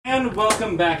And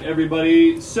welcome back,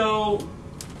 everybody. So,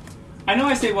 I know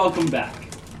I say welcome back.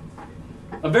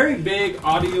 A very big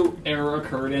audio error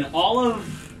occurred, and all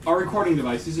of our recording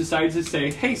devices decided to say,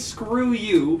 hey, screw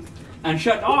you, and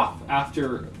shut off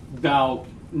after about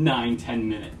 9-10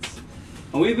 minutes.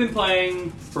 And we've been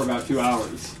playing for about 2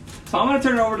 hours. So I'm going to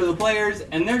turn it over to the players,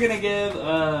 and they're going to give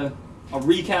a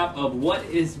recap of what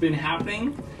has been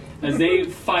happening as they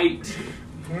fight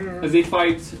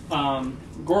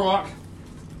Gorlock,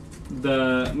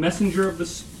 the messenger of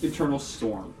the eternal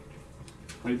storm.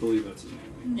 I believe that's his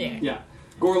name. Yeah.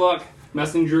 Gorlock,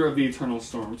 messenger of the eternal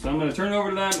storm. So I'm going to turn it over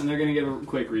to them, and they're going to give a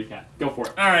quick recap. Go for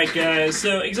it. All right, guys.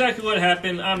 So exactly what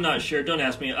happened, I'm not sure. Don't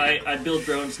ask me. I build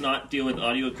drones, not deal with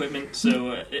audio equipment.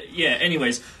 So yeah.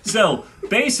 Anyways, so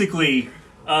basically,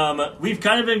 we've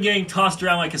kind of been getting tossed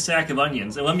around like a sack of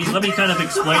onions, and let me kind of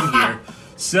explain here.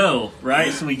 So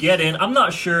so we get in. I'm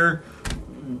not sure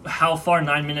how far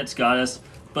 9 minutes got us,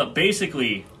 but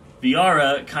basically,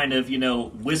 Viara kind of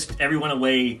whisked everyone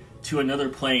away to another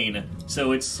plane,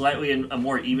 so it's slightly a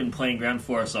more even playing ground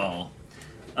for us all,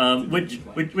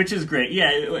 which is great.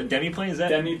 Yeah, demi-plane, is that?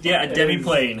 Demi-plane. Yeah, a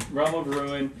demi-plane. Realm of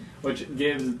Ruin, which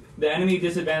gives the enemy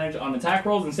disadvantage on attack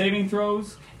rolls and saving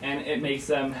throws, and it makes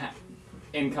them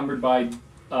encumbered by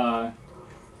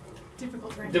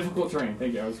difficult terrain.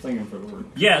 Thank you. I was thinking for the word.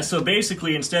 Yeah, so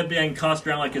basically, instead of being tossed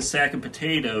around like a sack of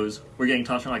potatoes, we're getting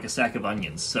tossed around like a sack of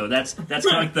onions. So that's kind of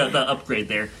like the upgrade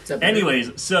there.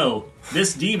 Anyways, so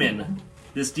this demon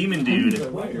dude,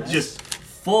 just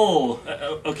full.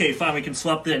 Okay, fine, we can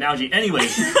swap the analogy.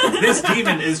 Anyways, this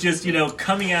demon is just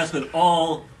coming at us with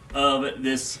all of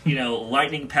this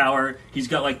lightning power. He's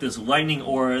got like this lightning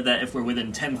aura that if we're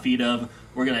within 10 feet of,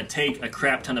 we're gonna take a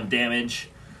crap ton of damage.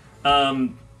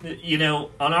 On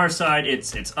our side,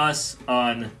 it's us.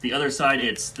 On the other side,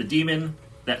 it's the demon,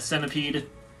 that centipede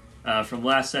from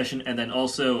last session, and then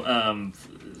also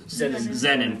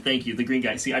Zenon. Thank you, the green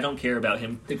guy. See, I don't care about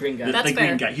him. The green guy. The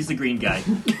green guy. He's the green guy.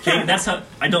 Okay, that's how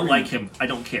I don't like him. I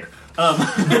don't care.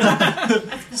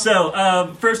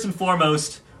 So first and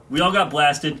foremost, we all got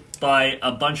blasted by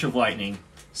a bunch of lightning,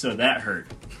 so that hurt.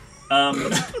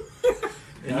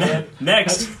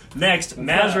 Next,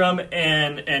 Mazrum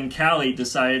and Callie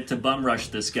decided to bum rush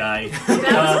this guy. That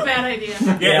was a bad idea.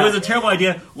 Yeah, it was a terrible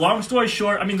idea. Long story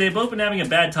short, I mean, they've both been having a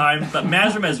bad time, but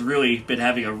Mazrum has really been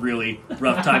having a really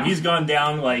rough time. He's gone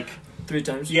down like 3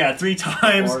 times. Yeah, 3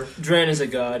 times. Dran is a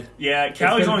god. Yeah,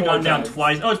 Callie's only gone down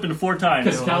twice. Oh, it's been 4 times.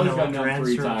 Because Callie's gone down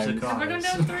 3 times. Have I gone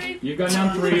down 3? You've gone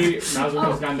down 3. Mazrum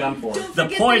has gone down 4. Don't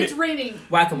forget that it's raining.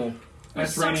 Whack-a-mole.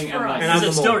 It's raining and light. Is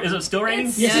it still raining?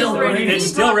 It's still raining. It's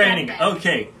still raining.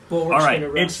 Okay. All right.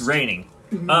 It's raining.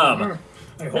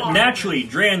 Naturally,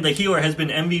 Dran, the healer, has been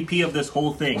MVP of this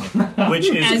whole thing, which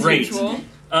is As great. Usual.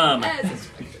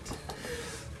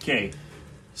 Okay.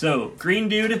 So, green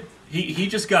dude, he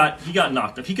got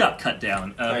knocked up. He got cut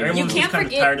down. Everyone was kind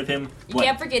of tired of him. You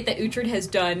can't forget that Uhtred has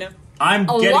done a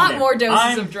lot more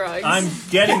doses of drugs. I'm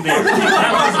getting there.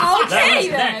 That was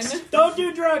then. Next. Don't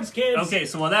do drugs, kids. Okay,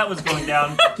 so while that was going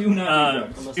down, Do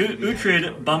not do drugs.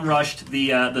 Uhtred bum rushed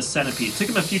the centipede. It took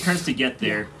him a few turns to get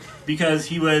there because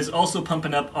he was also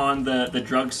pumping up on the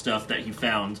drug stuff that he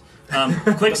found.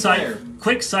 Quick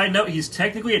side note: he's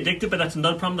technically addicted, but that's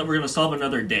another problem that we're going to solve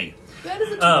another day. That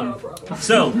is a tomorrow problem.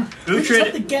 So,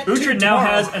 Uhtred now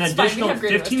has an It's fine, we additional have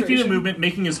great 15 feet of restoration. movement,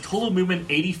 making his total movement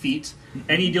 80 feet,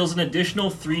 and he deals an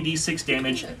additional 3d6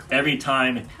 damage every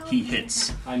time he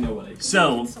hits. I know what I do.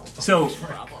 So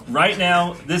right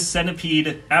now, this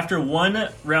centipede, after 1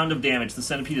 round of damage, the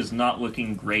centipede is not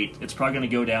looking great. It's probably going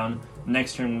to go down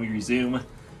next turn when we resume.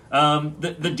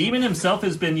 The demon himself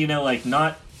has been,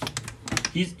 not...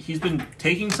 He's been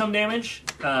taking some damage.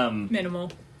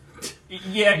 Minimal.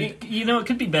 Yeah, it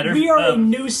could be better. We are a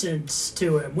nuisance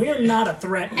to him. We are not a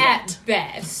threat At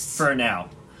best. for now.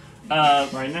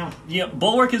 Right now. Yeah,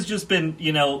 Bulwark has just been,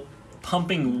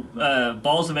 pumping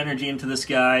balls of energy into this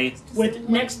guy. with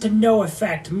next to no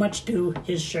effect, much to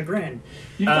his chagrin.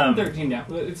 You've done 13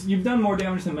 damage. You've done more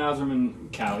damage than Mazrum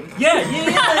and Callie. Yeah.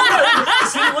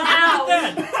 See, look at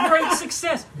that.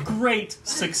 Great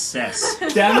success.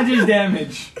 Damage is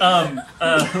damage.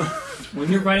 When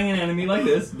you're fighting an enemy like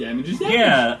this, damage is damage.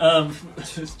 Yeah.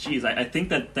 Jeez, I think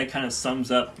that kind of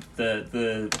sums up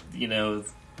the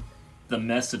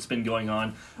mess that's been going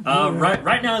on.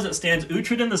 Right now, as it stands,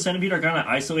 Uhtred and the Centipede are kind of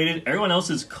isolated. Everyone else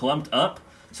is clumped up,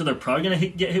 so they're probably going to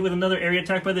get hit with another area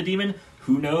attack by the demon.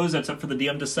 Who knows? That's up for the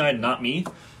DM to decide, not me.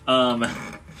 I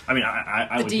mean,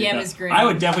 I would. DM is green. I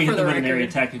would definitely hit for them the with an area record.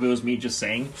 attack if it was me just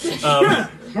saying.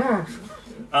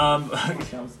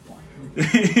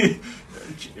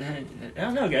 I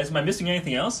don't know, guys. Am I missing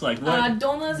anything else? Like what?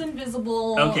 Dona's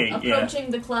invisible. Okay, yeah.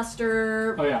 Approaching the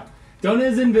cluster. Oh yeah. Dona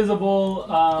is invisible.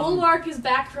 Bulwark is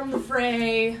back from the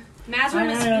fray.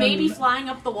 Mazrim is maybe flying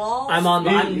up the wall. I'm on the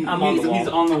He's wall.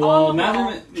 on the wall. On the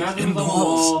wall. Mazrim's on the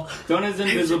wall. Dona's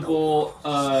invisible.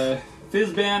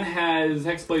 Fizban has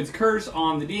Hexblade's Curse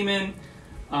on the demon.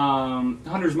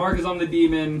 Hunter's Mark is on the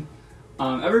demon.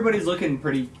 Everybody's looking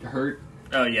pretty hurt.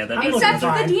 Oh yeah, that. Except for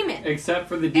the fine. demon. Except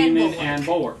for the demon Bulwark. and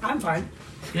Bulwark. I'm fine.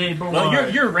 Yay, but Well,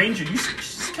 you're a ranger. You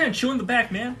just kind of chill in the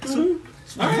back, man.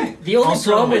 Alright. The only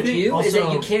Also, problem I with think- you is that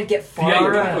also- you can't get far. Yeah,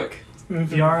 you're Alright. quick.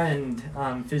 Fiara and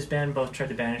Fizban both tried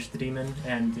to banish the demon,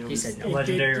 and it He was said no.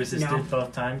 legendary It did- resisted no.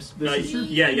 both times.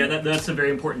 Yeah, that's a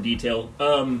very important detail.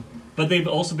 But they've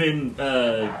also been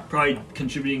probably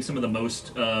contributing some of the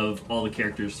most of all the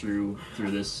characters through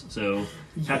this. So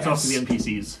hats off to the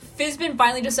NPCs. Fizbin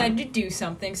finally decided to do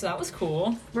something, so that was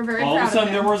cool. We're very All proud of a sudden,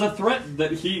 him. there was a threat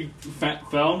that he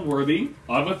found worthy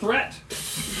of a threat.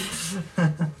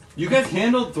 You guys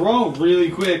handled Throne really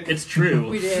quick. It's true.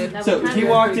 We did. That So was he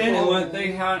kinda walked pretty in and cool. went,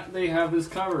 they have this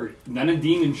covered. Then a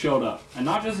demon showed up. And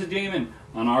not just a demon,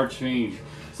 an archfiend.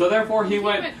 So therefore he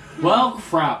went, well,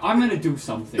 crap, I'm going to do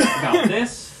something about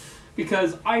this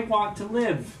because I want to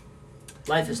live.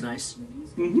 Life is nice.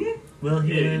 Will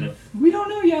he Yeah, you live? know. We don't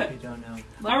know yet. We don't know.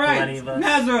 All right, Plenty of us.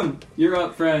 Mazrim, you're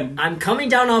up, friend. I'm coming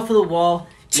down off of the wall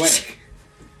Wait.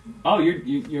 Oh,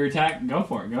 your attack, go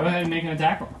for it. Go ahead and make an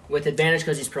attack roll. with advantage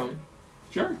because he's prone.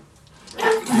 Sure.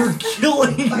 You're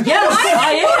killing. Yes,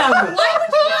 I Why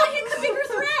would you not hit the bigger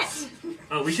threat?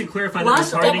 Oh, we should clarify that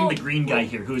Last we're targeting double- the green guy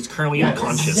here, who is currently Yes.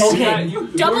 unconscious. Okay. Who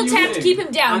Double are you tap to hitting? keep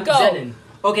him down. am. Go. Zenon.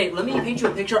 Okay, let me paint you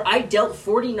a picture. I dealt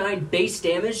 49 base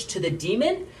damage to the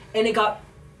demon, and it got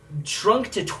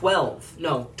shrunk to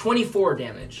 24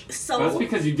 damage. That's So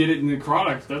because you did it in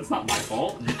necrotic. That's not my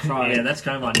fault. Yeah, that's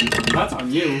kind of on you. That's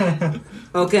on you.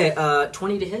 Okay,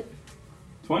 20 to hit.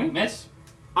 20, miss.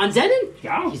 On Zenon?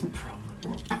 Yeah. He's prone.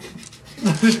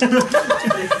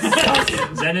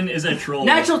 Zenon is a troll.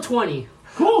 Natural 20.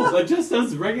 Cool. That just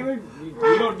says regular. You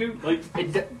don't do like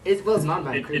Well, it's not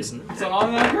my It- crit, it's- isn't it? it's an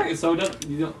automatic crit, so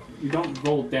you don't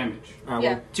roll damage. Alright,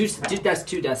 Yeah. well, that's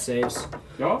 2 death saves.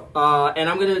 Go. And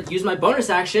I'm gonna use my bonus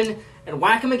action and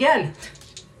whack him again.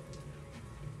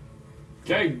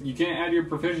 Okay, you can't add your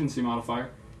proficiency modifier.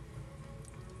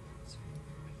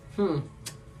 I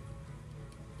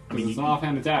mean, It's an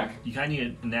offhand attack. you kind of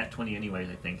need a nat 20 anyways,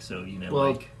 I think. So you know,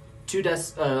 Well, like, 2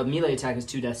 death, melee attack is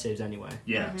 2 death saves anyway.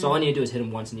 yeah. So all I need to do is hit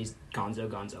him once and he's gonzo.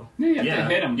 Yeah, you have Yeah.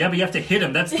 to hit him. Yeah, but you have to hit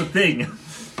him. That's the thing.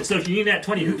 So if you need that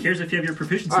 20, who cares if you have your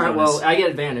proficiency Alright, bonus? well, I get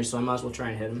advantage, so I might as well try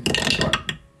and hit him.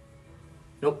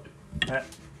 Nope.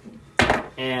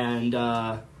 And,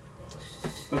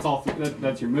 That's all.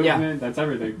 That's your movement. Yeah. That's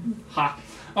everything. Ha.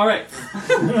 All right.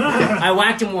 I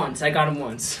whacked him once. I got him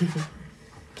once.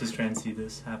 Does Tran see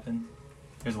this happen?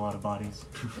 There's a lot of bodies.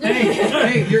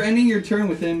 hey, you're ending your turn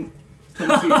within 10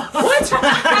 feet.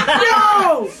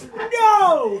 No!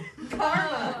 No!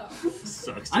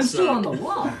 Sucks to I'm still suck. on the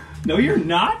wall. No, you're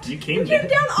not. You came down. down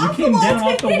You off the came wall down to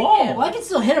off the hit wall. him. Well, I can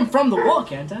still hit him from the wall,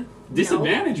 can't I?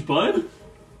 Disadvantage, bud.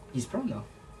 He's prone, though.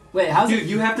 Wait, how's Dude, it?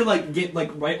 you have to get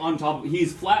right on top.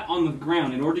 He's flat on the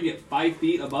ground. In order to get 5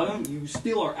 feet above him, you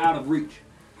still are out of reach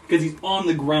because he's on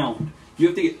the ground. You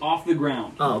have to get off the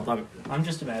ground. Oh, bummer. I'm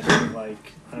just imagining,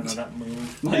 like, I don't know, that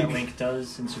move Like- that Link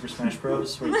does in Super Smash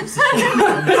Bros. Where it's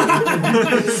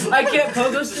I can't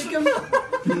pogo stick him?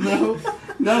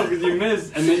 No, because you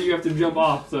miss, and then you have to jump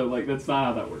off. So that's not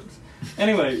how that works.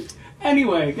 Anyway,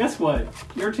 guess what?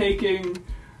 You're taking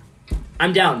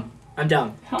I'm down. I'm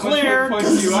down. how much hit points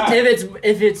are you at?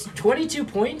 If it's 22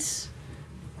 points.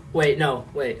 Wait, no,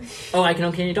 wait. Oh, I can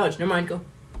uncanny dodge. Never mind, go.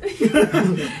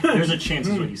 There's a chance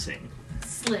is what he's saying.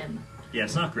 Slim. Yeah,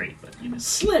 it's not great, but you know.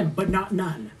 Slim, but not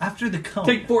none. after the cone.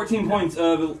 Take 14 points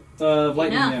of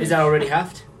lightning Yeah. damage. Is that already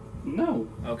halved? No.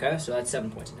 Okay, so that's 7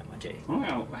 points in that much.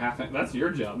 Oh, half. That's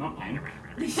your job, not mine.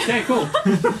 Okay, cool.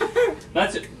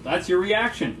 That's it. That's your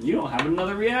reaction. You don't have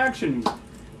another reaction.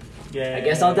 Yeah. I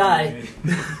guess I'll die.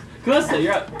 Calista,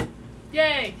 you're up.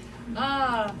 Yay.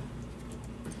 I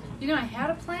had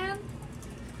a plan.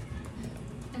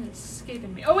 And it's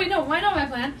escaping me. Oh wait, no, I know my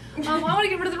plan. I want to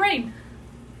get rid of the rain.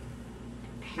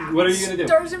 What are you gonna do?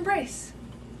 Star's Embrace.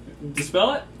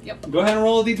 Dispel it? Yep. Go ahead and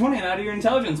roll a d20 and add your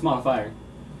intelligence modifier.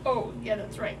 Oh, yeah,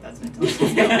 that's right. That's my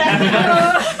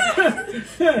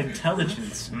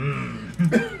Intelligence. I'm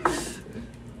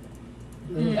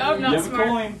You not have a smart.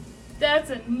 coin. That's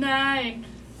a 9.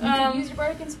 You could use your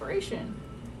bardic inspiration.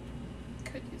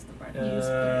 Could use the bar.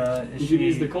 Is You she... can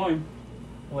use the coin.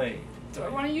 Wait. Do I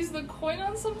want to use the coin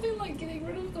on something like getting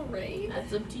rid of the rain?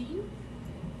 That's up to you.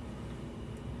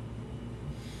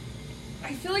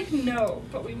 I feel like no,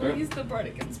 but we will use the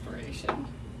bardic inspiration.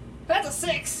 That's a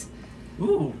 6.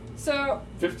 Ooh. So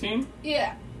 15.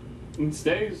 yeah. It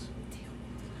stays.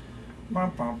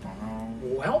 Welp.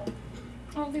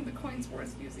 I don't think the coin's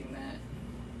worth using that.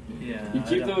 Yeah.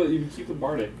 You keep the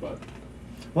bardic, but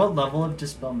What level of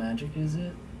Dispel Magic is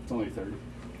it? it's only 30.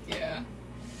 Yeah.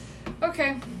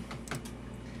 Okay.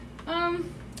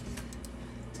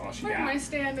 That's all she Where am I got.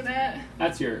 standing at?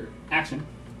 That's your action.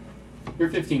 You're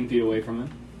 15 feet away from him,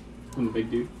 from the big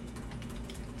dude.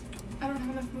 I don't have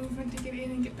enough movement to get in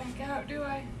and get back out, do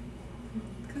I?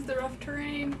 Because the rough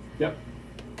terrain. Yep.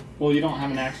 Well, you don't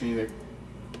have an action either.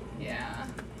 Yeah.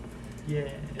 Yeah.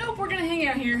 Nope, we're gonna hang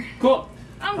out here. Cool.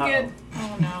 I'm Uh-oh. good.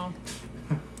 Oh no.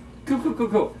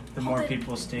 Cool. The more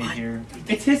people stay here.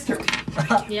 It's his turn.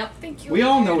 Yep. Thank you. We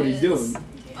all know what It he's is. doing.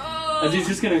 Oh. As he's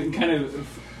just gonna kind of,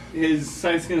 his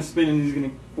sight's gonna spin and he's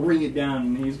gonna bring it down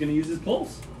and he's gonna use his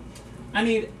pulse. I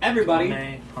need everybody.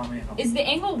 Hame. Is the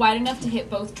angle wide enough to hit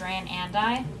both Tran and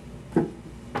I?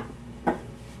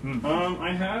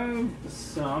 I have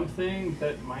something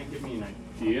that might give me an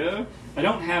idea. I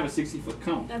don't have a 60-foot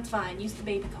cone. That's fine. Use the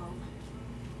baby cone.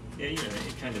 Yeah, you know,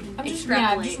 it kind of. I'm just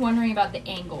Extrapolate. wondering about the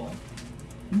angle.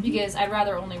 Because I'd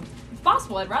rather if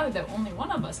possible, I'd rather that only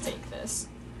one of us take this.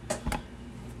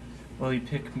 Will he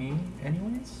pick me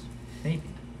anyways? Maybe.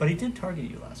 But he did target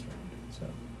you last round,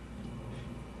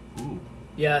 so. Ooh.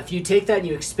 Yeah, if you take that and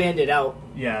you expand it out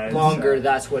Yeah. It's, longer,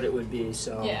 that's what it would be.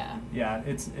 So Yeah. Yeah,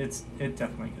 it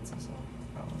definitely gets us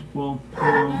all. Well,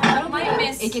 I don't Might think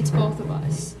miss. it gets both of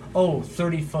us. Oh,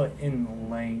 30 foot in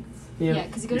length. Yeah,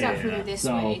 because it goes out Yeah. further this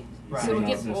So- way. Right. So it'll It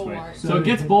get goes this way. bulwark. so it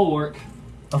gets bulwark.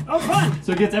 Oh, fun!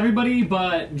 So it gets everybody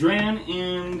but Dran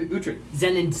and Utri.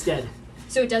 Zen instead.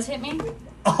 So it does hit me?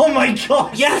 Oh my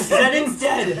gosh! Yes, Zen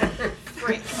instead.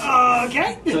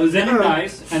 Okay. So Zenon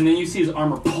dies, and then you see his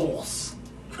armor pulse.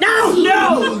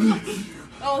 No!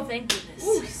 Oh, thank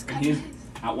goodness. And he's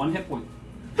at 1 hit point.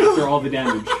 After all the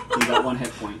damage, he's at 1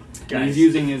 hit point. And Guys. he's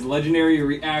using his legendary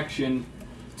reaction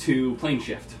to plane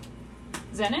shift.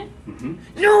 Zenon? Mm-hmm.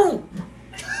 No!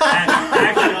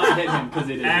 Actually, not hit him because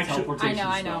it is a Actually- teleportation.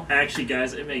 I know. Actually,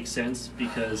 guys, it makes sense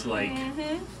because, like,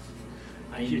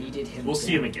 I needed him. we'll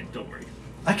see him again. Don't worry.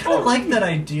 I kind of like that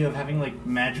idea of having like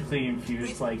magically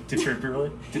infused like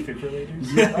defibrillators.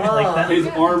 Yeah. Like that. His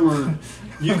armor.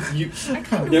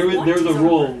 There was a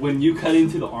roll when you cut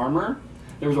into the armor.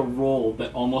 There was a roll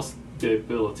that almost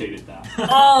debilitated that.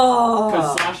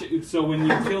 Oh! So when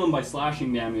you kill him by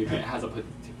slashing damage, it has a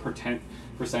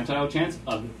percentile chance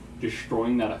of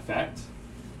destroying that effect.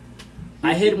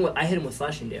 I hit him with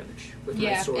slashing damage with my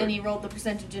Yeah, sword. and he rolled the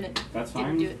percentage in it. That's Didn't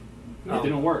fine. do it. It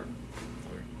didn't work.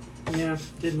 Yeah,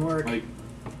 didn't work. Like,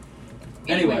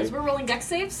 anyway, Anyways, we're rolling dex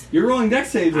saves. you're rolling dex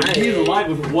saves and he is alive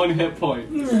with 1 hit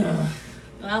point.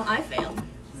 Well, I failed.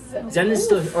 Zen is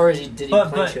still, or did he But-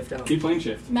 plane but- shift out? Keep playing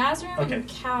shift. Mazrim Okay.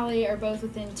 and Callie are both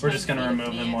within 10 We're just gonna feet of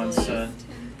remove me, him I once. believe.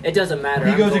 It doesn't matter.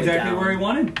 He I'm goes going exactly down. where he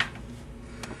wanted.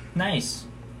 Nice.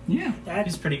 Yeah.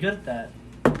 He's pretty good at that.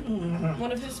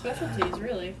 One of his specialties,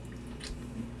 really.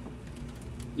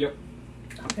 Yep.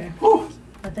 Okay. Whew.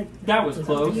 I think That was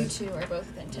close. You two are both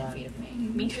within 10 feet of me.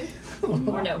 Me too.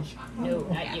 Or no,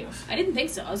 not you. I didn't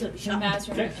think so. I was gonna be shocked.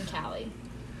 Mazrim Okay. and Callie.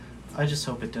 I just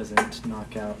hope it doesn't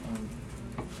knock out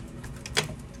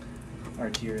our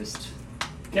dearest.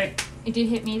 Okay. It did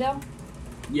hit me though?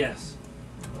 Yes.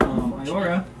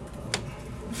 Iora.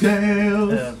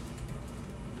 Fails.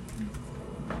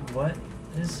 What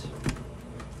is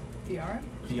VR?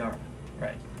 VR?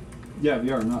 Right. Yeah,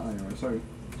 VR, not Iora. Sorry.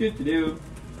 Do.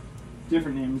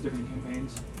 Different names, different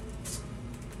campaigns.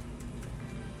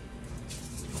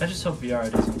 I just hope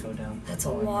VR doesn't go down. That's a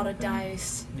lot of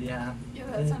dice. Yeah. Yeah,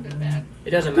 that sounded bad.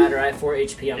 It doesn't matter. I have 4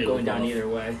 HP. I'm It'll going down go. either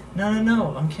way.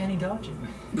 No. Uncanny dodging.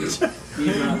 He's not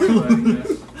surviving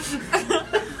this.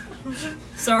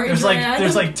 Sorry,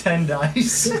 There's like 10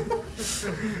 dice.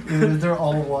 They're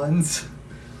all ones.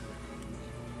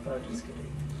 Oh, just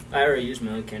kidding. I already used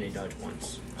my uncanny dodge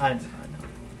once. I know.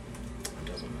 It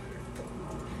doesn't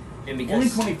matter. And because Only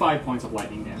 25 points of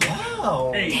lightning damage.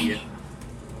 Wow. Hey.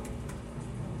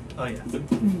 Oh yeah.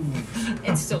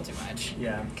 It's still too much.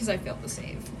 Yeah. Because I failed the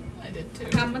save. I did too.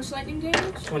 How much lightning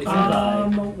damage?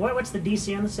 25. What's the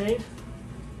DC on the save?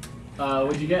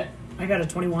 What'd you get? I got a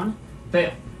 21.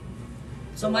 Fail.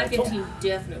 So my 15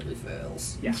 definitely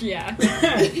fails. Yeah.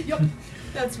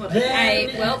 That's what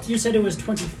Then, I well- you said it was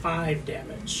 25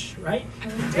 damage, right? I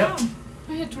went down.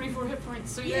 I had 24 hit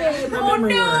points, so yeah. My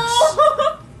memory works.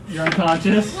 You're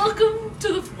unconscious. Welcome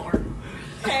to the floor.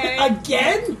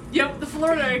 Again? Yep, the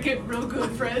Florida get real good,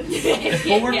 friends. If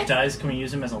Bulwark dies, can we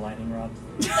use him as a lightning rod?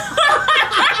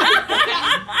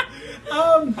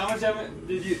 How much damage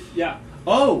did you? Yeah.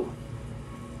 Oh.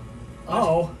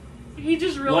 Oh. He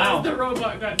just realized Wow. the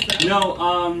robot got trapped.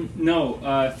 No.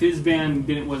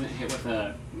 Fizzban wasn't hit with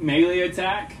a melee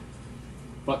attack,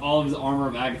 but all of his armor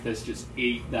of Agathis just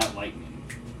ate that lightning.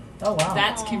 Oh wow.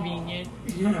 That's convenient.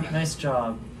 Nice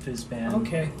job, Fizzban.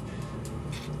 Okay.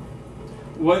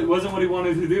 Wasn't what he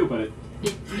wanted to do, but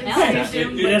It yeah, helps.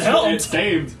 It helped.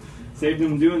 It saved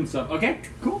him doing stuff. Okay,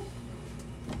 cool.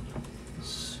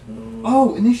 So...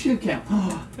 Oh, initiative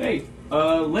count. Hey,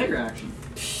 layer action.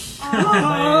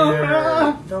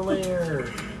 Lair. The lair.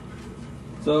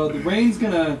 So the rain's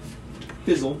gonna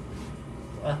fizzle.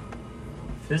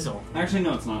 Fizzle. Actually,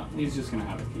 no, it's not. He's just gonna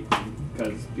have it keep going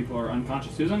because people are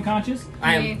unconscious. Who's unconscious?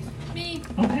 I am. Me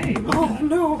Oh, hey. Oh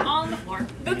no. on the floor.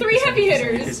 The three heavy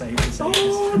hitters.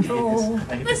 Oh no.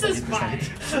 This is fine.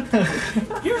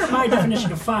 You and my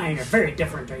definition of fine are very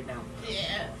different right now.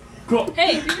 Yeah. Cool.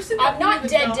 Hey, I'm not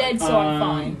dead, so I'm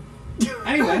fine.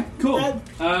 Anyway, cool.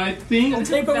 I think. We'll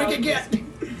take what we can get.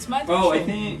 It's my Oh, I threshold.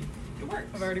 think. It works.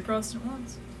 I've already crossed it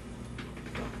once.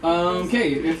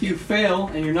 Okay, if you fail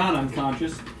and you're not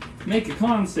unconscious, make a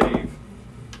con save.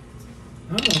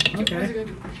 Oh, Is it okay. going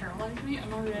to paralyze me?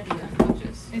 I'm already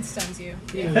unconscious. It stuns you.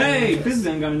 Hey,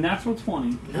 Fizzban got a natural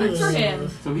 20, Good for him.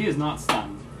 so he is not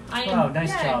stunned. I am. Wow, nice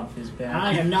Yay. job, Fizzban.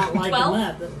 I am not liking 12?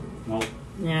 that. But Nope.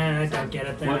 yeah, I don't get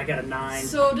it then. What? I got a 9.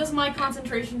 So does my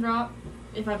concentration drop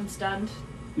if I'm stunned?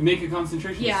 You make a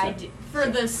concentration Yeah, I save. did. For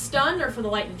the stun or for the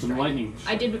lightning For strike? the lightning.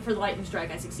 I did it for the lightning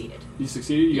strike. I succeeded. You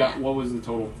succeeded? You got, Yeah. what was the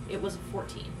total? It was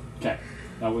 14. Okay.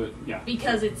 That was, yeah.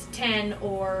 Because it's 10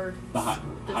 or The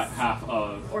half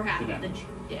of or half the of the damage.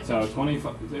 damage. So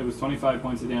 25, it was 25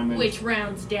 points of damage. Which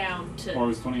rounds down to Or it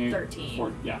was 28?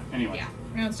 13. Yeah, anyway. Yeah.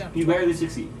 Rounds down. You barely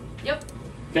succeed. Yep.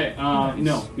 Okay,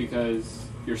 no, because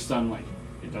you're stunned, like,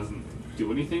 it doesn't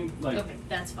do anything. Like, Okay,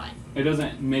 that's fine. it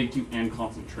doesn't make you end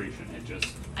concentration. It just.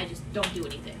 I just don't do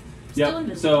anything. Yep, Still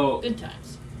invisible. so- Good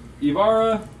times.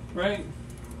 Ivara, right?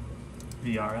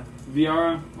 Viara.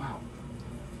 Viara, wow.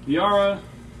 Viara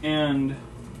and.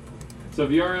 So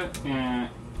Viara and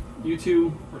you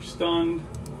two are stunned,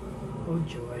 Oh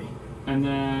joy. and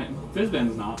then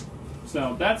Fizzban's not.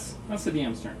 So that's the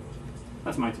DM's turn.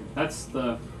 That's my turn. That's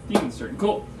the demon's turn.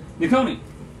 Cool. Nikoni.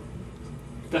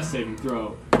 Death saving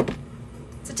throw.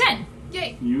 It's a 10.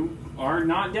 Yay. You are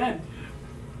not dead.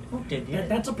 Oh, did you?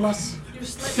 That's a plus. You're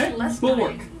slightly Okay, less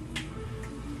Bulwark. dying.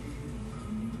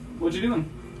 What you doing?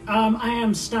 I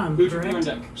am stunned, Who's your correct?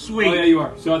 deck? Sweet. Oh yeah, you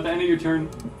are. So at the end of your turn,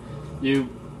 you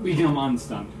become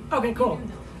unstunned. Okay, cool.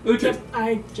 Uhtred. Yep,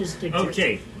 I just exist.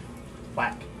 Okay.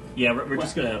 Whack. Yeah, we're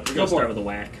just gonna Go start for it. with a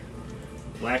whack.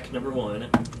 Whack number 1.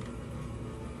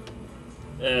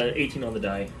 18 on the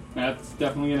die. That's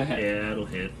definitely gonna hit. Yeah, it'll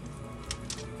hit.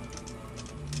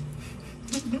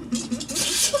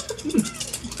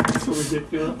 So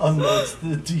ridiculous. Unloads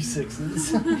the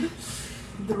D6s.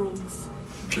 Drugs.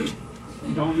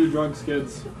 Don't do drugs,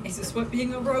 kids. Is this what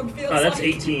being a rogue feels That's like?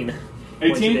 18.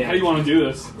 18. How do you want to do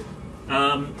this?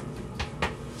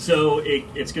 So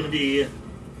it's gonna be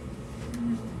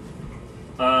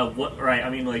what? Right. I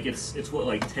mean, like it's what,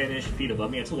 like 10-ish feet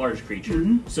above me. It's a large creature.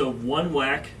 Mhm. So one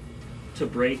whack to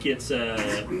break its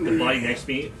the body next to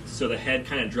me, so the head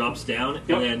kind of drops down, Yep.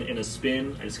 and then in a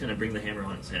spin, I just kind of bring the hammer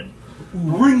on its head.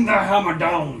 Bring the hammer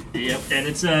down. Yep, and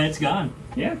it's gone.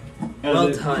 Yeah. As Well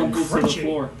it done. crumples to the Crunchy.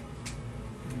 floor.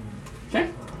 Okay.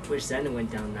 Wish then it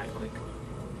went down that quick.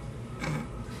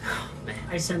 Man.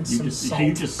 I sense You some just salt.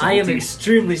 you just I am salty.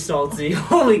 extremely salty.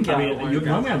 Holy cow. I it mean, worked out.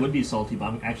 normally I would be salty, but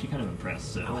I'm actually kind of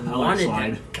impressed. So I I'll let it wanted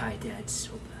slide. that guy dead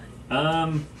so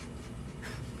bad.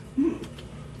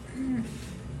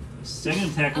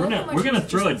 Second attack. I We're love how gonna much we're gonna you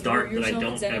throw a just dart threw that I yourself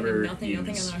don't instead of ever nothing, and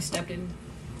use. then I stepped in.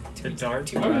 The dart.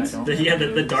 Two that I darts. don't-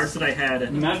 The darts that I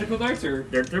had. Magical dice or?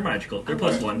 They're magical. They're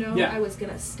plus 1. No, Yeah. I was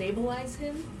gonna stabilize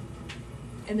him,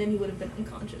 and then he would have been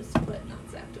unconscious, but not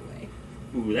zapped away.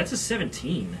 Ooh, that's a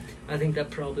 17. I think that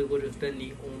probably would have been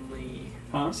the only.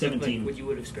 Huh? 17. Like, what you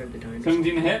would have spared the time.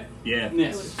 17 to hit? Yeah. I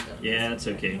Yes. would've done Yeah, this.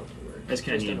 that's okay. I just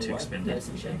kind of Just need to done a what? expend it.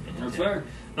 Medicine check? That's fair.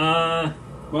 Uh,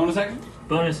 Bonus action?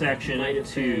 bonus action Might have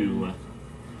to.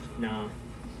 Nah.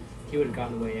 He would have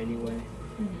gotten away anyway.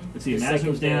 Let's see, The Mazzo's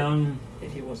second down.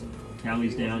 If he wasn't.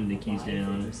 Callie's if he down, wasn't Nikki's alive,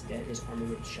 down. he was dead, his armor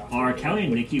would have shot Are through. Callie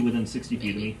and Nikki within 60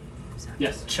 feet of me?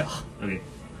 Yes. Cha. Okay.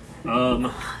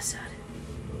 Ah, sad.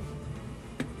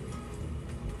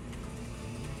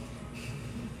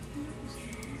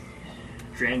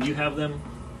 Tran, do you have them?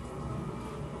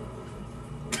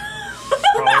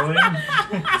 Probably.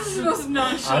 This is the most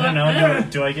nonchalant. I don't know.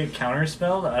 Do I get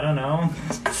counterspelled? I don't know.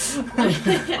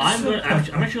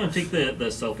 I'm actually going to take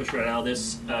the selfish right out of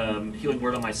this healing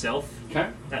word on myself. Okay.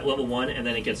 At level 1, and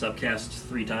then it gets upcast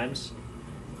 3 times.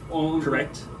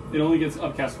 Correct? It only gets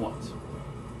upcast once.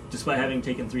 Despite having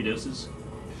taken 3 doses?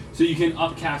 So you can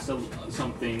upcast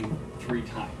something 3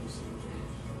 times.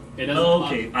 It doesn't.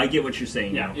 Okay, I get what you're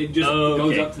saying Yeah, now. it just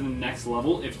goes up to the next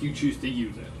level if you choose to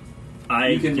use it.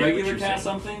 You can get what regular you're cast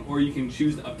saying. something, or you can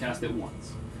choose to upcast it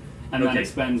once. And that Okay.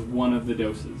 expends one of the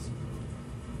doses.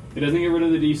 It doesn't get rid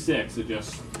of the D6, it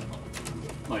just,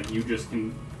 like, you just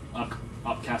can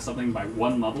upcast something by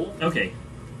 1 level Okay.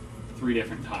 3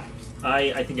 different times.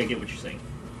 I think I get what you're saying.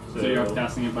 So you're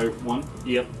upcasting it by 1?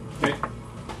 Yep. Okay.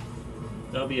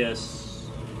 That'll be a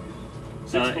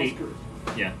 8.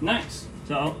 Yeah. Nice.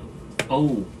 So,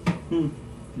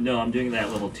 no, I'm doing that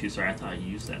at level 2. Sorry, I thought I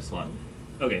used that slot.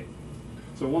 Okay,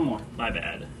 So 1 more. my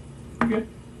bad. Okay.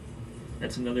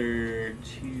 That's another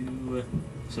 2,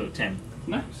 so 10.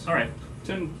 Nice. All right.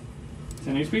 10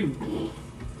 HP.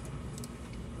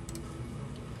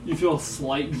 You feel a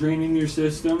slight drain in your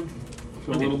system.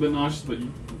 Feel a little bit nauseous, but you're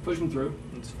pushing through.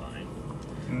 It's fine.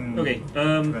 Mm. Okay,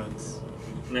 Gross.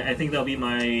 I think that'll be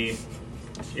my...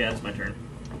 Yeah, it's my turn.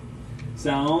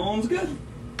 Sounds good.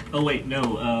 Oh, wait,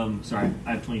 no, sorry.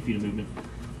 I have 20 feet of movement.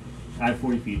 I have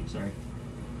 40 feet, sorry.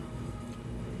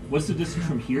 What's the distance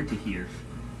from here to here?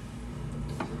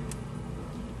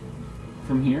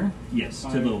 From here? Yes,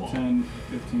 5, to the wall. 10,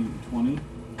 15, 20.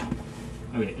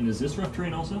 Okay, and is this rough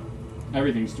terrain also?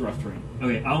 Everything's rough terrain.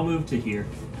 Okay, I'll move to here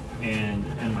and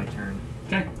end my turn.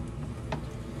 Okay.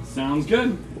 Sounds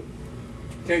good.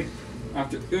 Okay.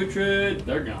 After Uhtred,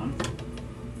 they're gone.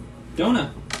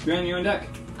 Donna, Dran, you on deck.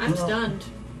 I'm stunned.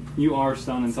 You are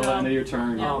stunned until the So- end of your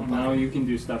turn. Yeah. Now you can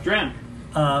do stuff. Dran,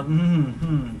 I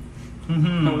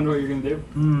Mm-hmm. wonder what you're going to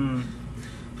do.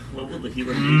 What will the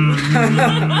healer do?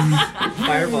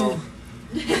 Fireball.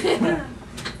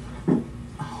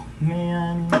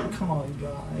 Man, come on, I'm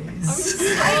guys.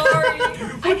 sorry.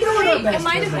 In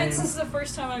my defense, this is the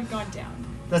first time I've gone down.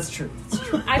 That's true. That's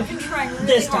true. I've been trying really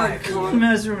This hard. time.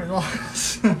 Measurement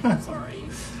loss. Sorry.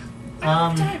 I don't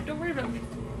have time. Don't worry about me.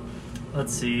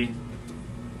 Let's see.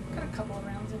 Got a couple of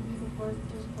rounds in me before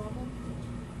there's a problem.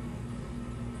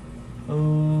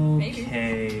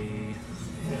 Okay.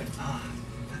 Ah,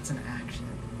 that's an action.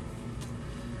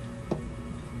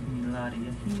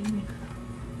 Miladia-hee.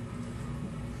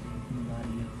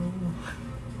 Miladia-hoo.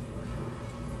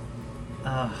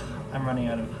 I'm running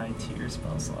out of high tier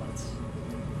spell slots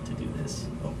to do this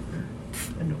over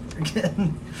and over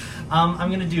again. I'm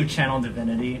gonna do Channel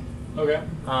Divinity. Okay.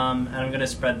 And I'm gonna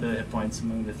spread the hit points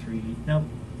among the 3. Nope.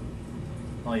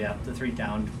 Oh yeah, the 3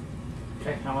 down.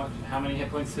 Okay, how many hit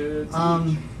points to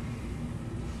each?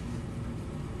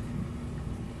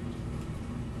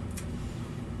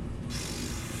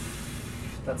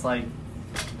 That's like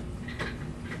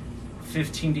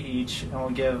 15 to each, and we'll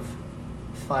give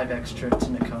 5 extra to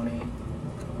Nikoni.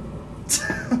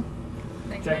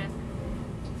 Thanks, Okay. man.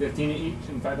 15 each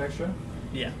and 5 extra?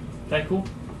 Yeah. Okay, cool.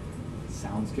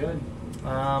 Sounds good.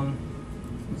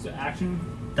 It's an action.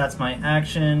 That's my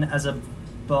action. As a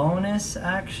bonus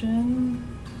action,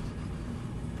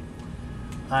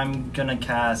 I'm gonna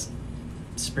cast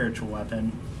Spiritual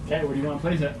Weapon Okay, where do you want to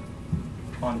place it?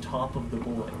 on top of the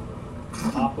boy.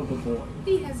 Top of the boy.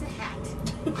 He has a hat.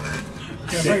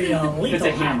 It's a very lethal It's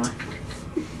a hat. hammer.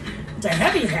 It's a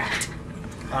heavy hat.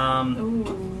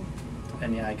 Ooh.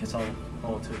 And yeah, I guess I'll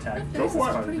roll to attack. Go for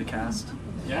it. Part of the cast.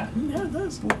 Yeah? Yeah, it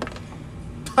does.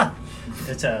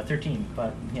 It's a 13,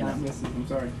 but you know, That misses. I'm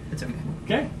sorry. it's okay.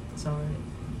 Okay. It's alright.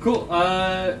 Cool.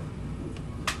 Wow.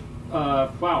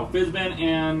 Fizban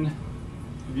and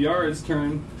Viara's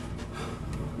turn.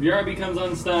 Viara becomes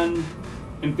unstunned,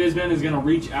 and Fizban is going to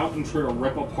reach out and try to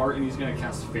rip apart, and he's going to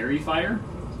cast Fairy Fire.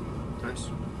 Nice.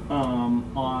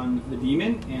 On the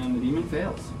demon, and the demon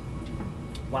fails.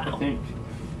 I Wow. think.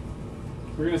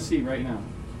 We're going to see right now.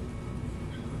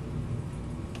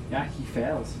 Yeah, he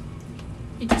fails.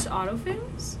 He just auto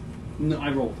fails? No,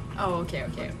 I rolled. Oh, okay,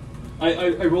 okay.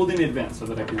 I rolled in advance so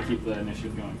that I could keep the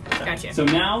initiative going. Gotcha. So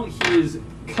now he is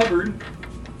covered.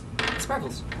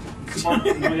 Sparkles. Oh,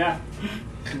 yeah.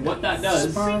 What that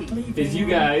does Sparkly is you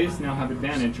fairy. guys now have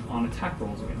advantage on attack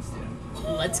rolls against him.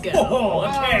 Let's go. Oh,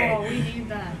 Oh, okay. we need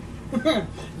that.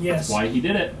 Yes. That's why he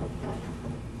did it.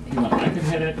 He went, I could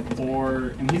hit it,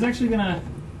 and he's actually gonna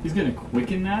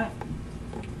quicken that.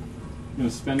 He's gonna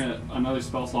spend another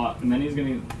spell slot, and then he's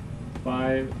gonna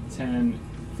 5, 10,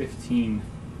 15,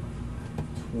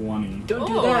 20. Don't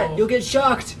do Oh. that. You'll get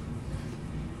shocked.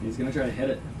 He's gonna try to hit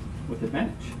it with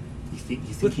advantage. You think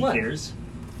With he what? cares?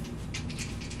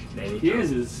 Maybe. He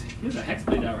has a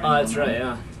hexblade out right now. Oh, that's right.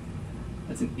 Yeah.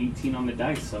 That's an 18 on the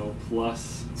dice, so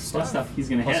plus stuff he's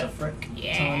gonna Plus hit. a frick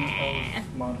ton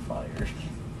of modifiers.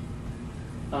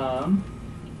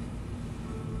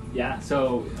 Yeah.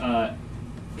 So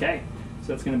okay. So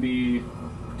that's gonna be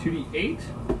 2d8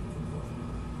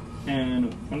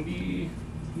 and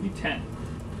 1d10.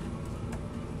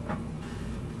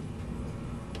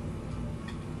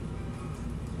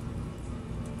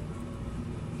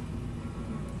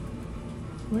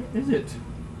 Where is it?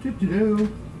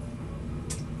 Do-do-do.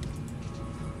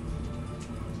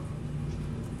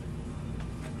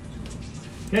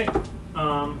 Okay.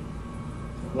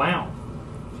 Wow.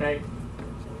 Okay.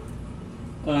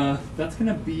 That's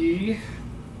gonna be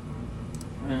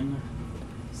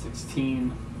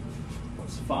 16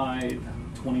 plus 5,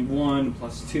 21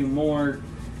 plus 2 more.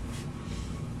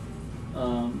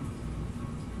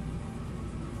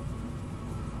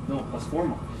 No, plus 4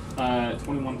 more.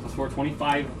 21 plus 4,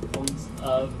 25 points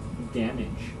of damage.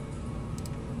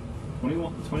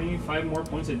 25 more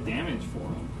points of damage for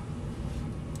him.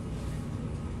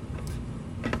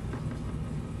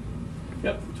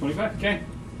 Yep, 25, okay.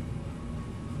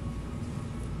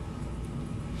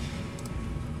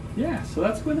 Yeah, so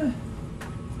that's what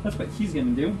he's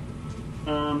gonna do.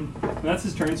 That's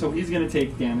his turn, so he's gonna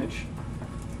take damage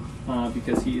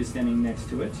because he is standing next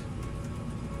to it.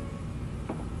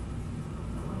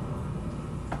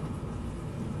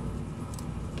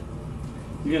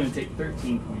 He's gonna take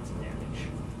 13 points of damage.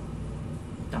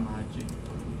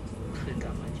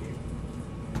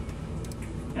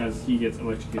 As he gets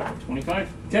electrocuted for 25.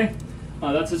 Okay,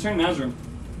 that's his turn. Nazrim.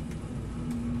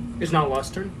 It's not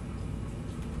Lost's turn.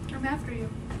 I'm after you.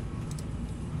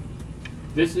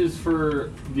 This is for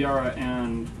Viara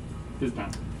and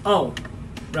Bizban. Oh,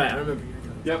 right. I remember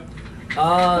you were Yep.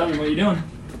 talking. What are you doing?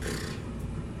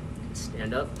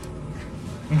 Stand up.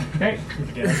 Okay.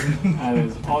 That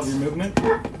is all of your movement.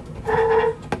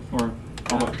 Or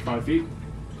what, 5 feet?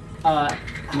 No,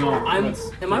 Am I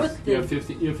within? you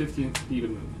have 15 feet of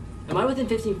movement. Am I within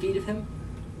 15 feet of him?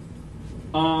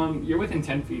 You're within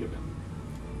 10 feet of him.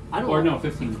 I don't. Or no,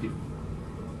 15 feet.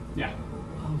 Yeah.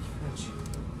 Oh, fetch.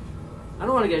 I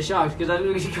don't want to get shocked because I'm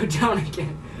going to go down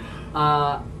again.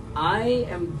 I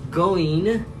am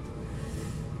going.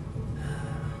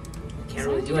 Can't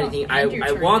really do anything.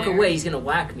 I walk away. He's gonna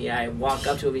whack me. I walk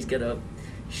up to him. He's gonna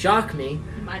shock me.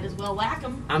 You might as well whack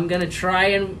him. I'm gonna try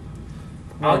and.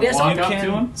 I guess walk You up to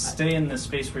him? can stay in the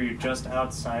space where you're just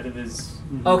outside of his.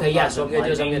 Okay, yeah. So I'm gonna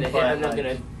do is I'm lightning, gonna hit. but, I'm not like-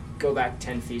 gonna go back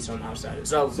 10 feet, so I'm outside of it.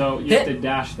 So So you hit. have to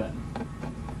dash then.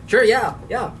 Sure. Yeah.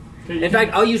 Yeah. Okay, you In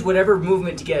fact, I'll use whatever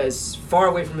movement to get as far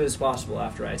away from him as possible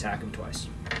after I attack him twice.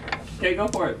 Okay, go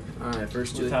for it. All right.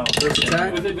 First Without-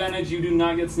 attack. With advantage, you do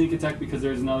not get sneak attack because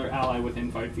there's another ally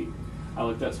within 5 feet. I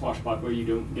looked at Swashbuckler, you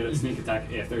don't get a sneak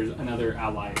attack if there's another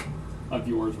ally of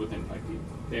yours within 5 feet.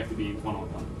 They have to be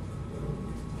one-on-one.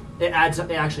 It adds. It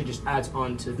actually just adds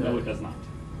on to the. No, it does not.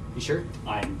 You sure?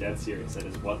 I'm dead serious. That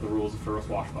is what the rules for a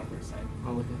Swashbuckler say.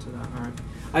 I'll look into that. All right.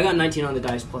 I got 19 on the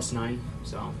dice plus 9,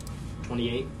 so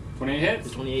 28. 28 hits?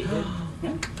 The 28 hit.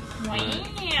 Yeah.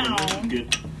 Wow.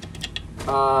 Good.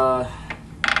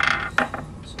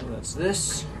 So that's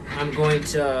this. I'm going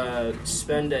to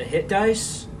spend a hit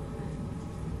dice.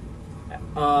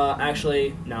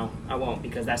 Actually, no, I won't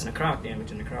because that's necrotic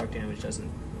damage, and necrotic damage doesn't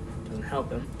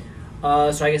help him.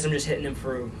 So I guess I'm just hitting him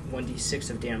for 1d6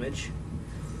 of damage.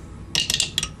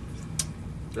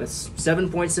 That's 7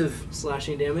 points of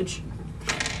slashing damage.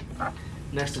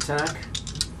 Next attack.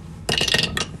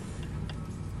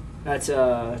 That's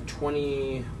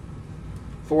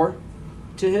 24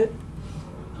 to hit.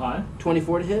 Hi.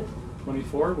 24 to hit.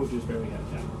 24, which is barely hit.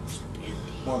 Yeah.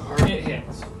 Well, it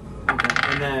hits.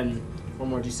 Okay. And then one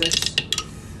more d6.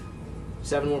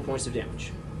 7 more points of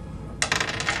damage.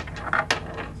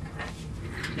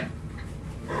 Yeah.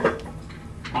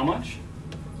 How much?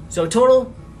 So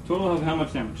total, Total of how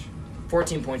much damage?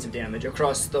 14 points of damage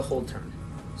across the whole turn.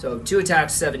 So 2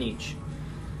 attacks, 7 each.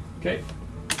 Okay.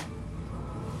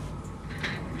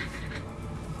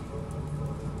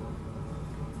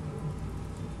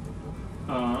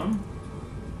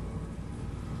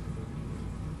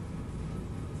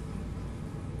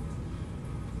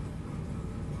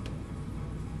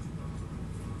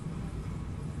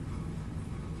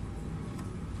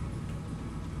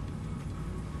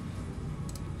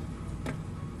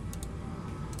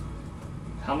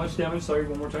 How much damage? Sorry,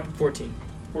 one more time. 14.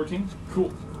 14?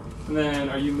 Cool. And then,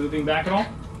 are you moving back at all?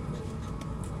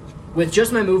 With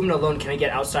just my movement alone, can I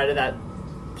get outside of that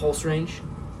pulse range?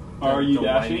 Are you the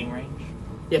lightning dashing? range?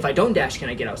 If I don't dash, can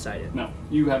I get outside it? No.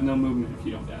 You have no movement if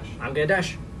you don't dash. I'm gonna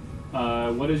dash.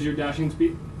 What is your dashing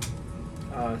speed?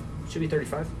 Should be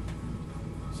 35.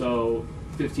 So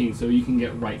 15. So you can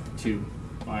get right to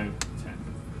 5,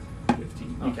 10,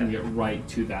 15. You can get right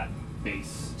to that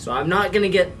base. So I'm not gonna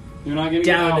get You're not going to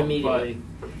down get out, immediately.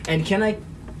 And can I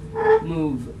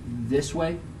move this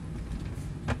way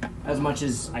as much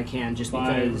as I can, just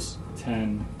 5, because,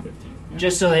 10, 15. Yeah.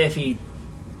 just so that if he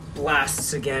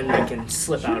blasts again, I can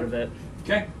slip out of it.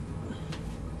 Okay.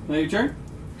 Now your turn.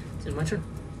 Is it my turn?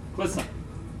 Listen.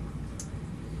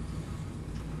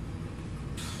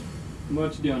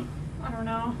 What you doing? I don't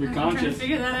know. You're I'm trying to conscious.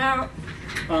 figure that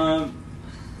out.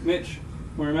 Mitch,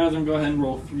 or Mazin, go ahead and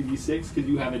roll 3d6 because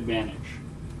you have advantage.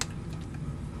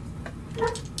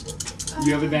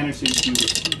 You have advantage, so you can do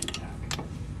this attack.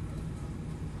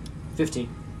 15.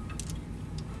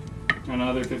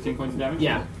 Another 15 points of damage?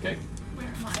 Yeah. Okay. Where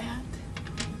am I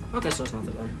at? Okay, so it's not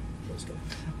that bad. Let's go.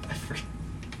 I forgot.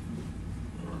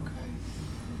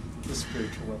 Okay. The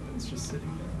spiritual weapon's just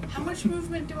sitting there. How much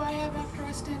movement do I have after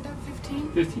I stand up?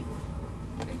 15? 15.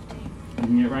 15. You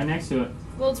can get right next to it.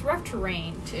 Well, it's rough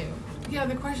terrain too. Yeah,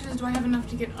 the question is, do I have enough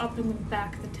to get up in the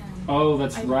back of the tent? Oh,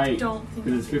 that's I right. don't think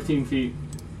Because it's 15 feet.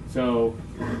 So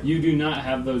you do not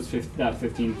have that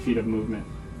 15 feet of movement,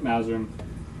 Mazrim,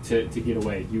 to get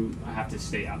away. You have to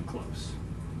stay out close.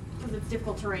 Because it's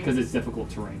difficult terrain. Because it's difficult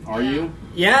terrain. Are you?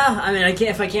 Yeah, I mean, I can't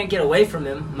if I can't get away from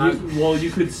him. Well,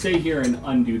 you could stay here and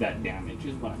undo that damage,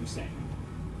 is what I'm saying.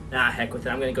 Nah, heck with it.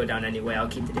 I'm gonna go down anyway. I'll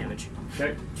keep the damage.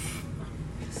 Okay.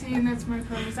 See, and that's my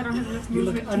problem, is I don't have enough You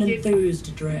look movement to get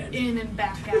unenthused, Tran. in and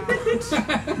back out.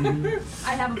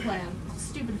 I have a plan.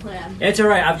 Stupid plan. It's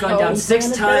alright. I've gone down 6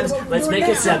 Tran, times. what we're Let's doing make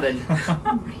now. it 7.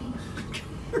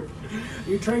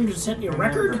 You're trying to set your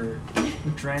record? Remember,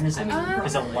 Tran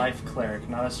is a life cleric,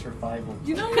 not a survival.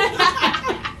 You know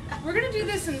what? We're gonna do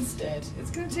this instead.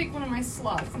 It's gonna take one of my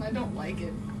slots, and I don't like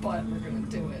it, but we're gonna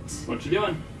do it. What you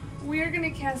doing? We are gonna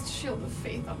cast Shield of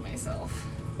Faith on myself.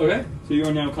 Okay. So you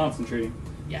are now concentrating.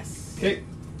 Yes. Okay.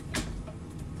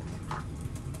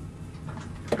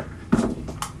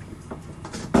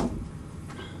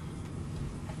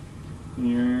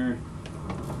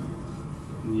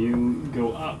 You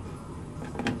go up.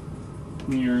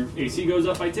 Your AC goes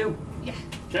up by 2. Yeah.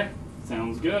 Okay.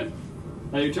 Sounds good.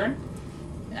 Now your turn?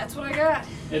 That's what I got.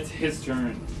 It's his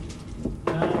turn.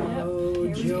 Oh,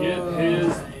 Get joy. his.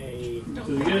 Don't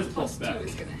So he gets think plus +2 back.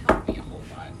 is gonna help me a whole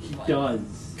lot. He but- does.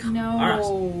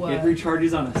 No. It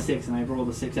recharges on a 6, and I rolled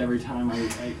a 6 every time.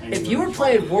 If you were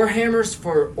playing Warhammers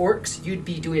for orcs, you'd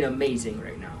be doing amazing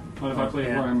right now. What if I played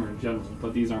Yeah. Warhammer in general?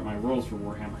 But these aren't my rolls for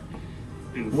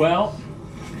Warhammer. Well,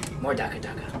 More Daka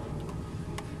Daka.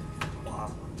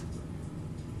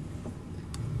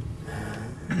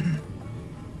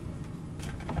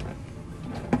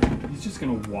 he's just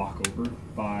gonna walk over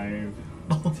 5,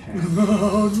 10.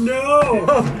 Oh, no!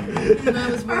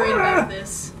 I was worried about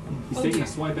this. He's taking a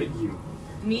swipe at you.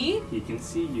 Me? He can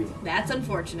see you. That's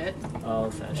unfortunate. Oh,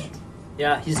 fish.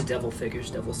 Yeah, he's a devil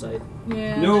figures, devil sight.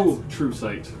 Yeah. No true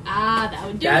sight. That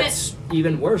would do That's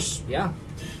even worse, yeah.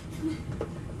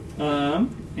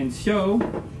 And so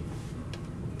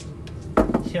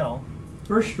Hill.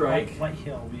 first strike What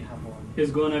hill? We have one. is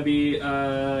going to be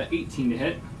 18 to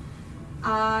hit.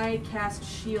 I cast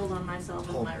shield on myself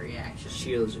as Oh. my reaction.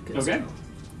 Shields are good. Okay. stuff.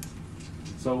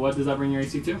 So what does that bring your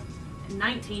AC to?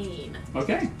 19.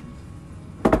 Okay.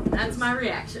 That's my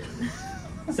reaction.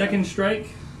 Second strike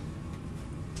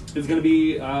is going to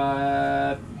be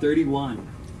 31.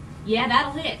 Yeah,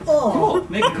 that'll hit. Oh,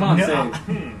 Make a con No.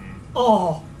 save.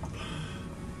 oh.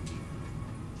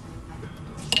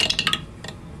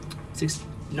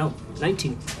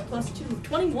 19. Plus 2.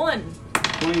 21.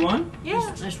 21?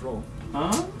 Yeah. Nice roll.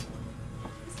 Huh?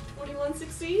 21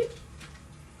 succeed?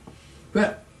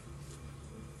 Bet.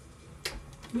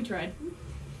 We tried.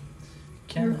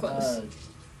 Can, You're close.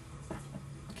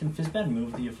 Can Fizzbad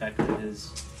move the effect of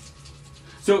his...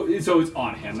 So it's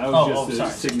on him. That was just to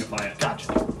sorry. signify it. Gotcha.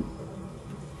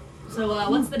 So,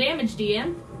 what's the damage,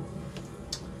 DM?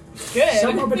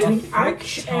 Somewhere between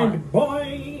ouch and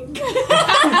boing.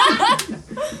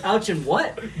 Ouch and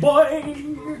what?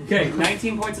 Boing. Okay,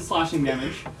 19 points of slashing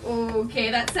damage. Okay,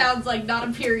 that sounds like not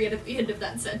a period at the end of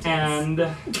that sentence. And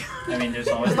I mean, there's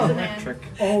always the electric.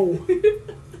 Oh,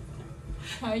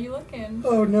 How you looking?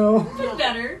 oh no.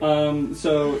 Better.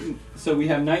 so we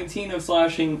have 19 of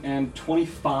slashing and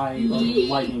 25 of Yee.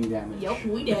 lightning damage. Yep,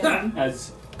 we did.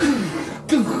 As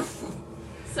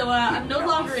So, I'm no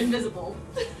longer invisible.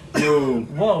 boom.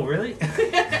 Whoa, really? In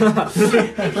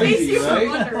case Crazy, you were right?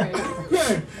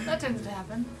 wondering. That tends to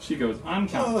happen. She goes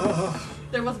uncountable.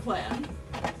 There was a plan.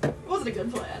 It wasn't a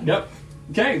good plan. Yep.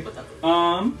 Okay. But that's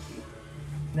Now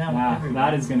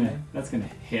That's gonna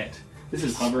hit. This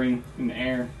is hovering in the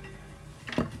air.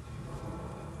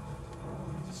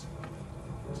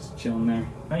 Just chilling there.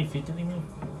 How many feet did he move?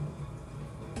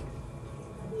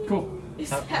 Cool.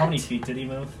 How many feet did he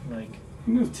move? Like,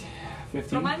 He moved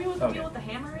 15. Remind me what the Okay. deal with the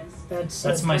hammer is?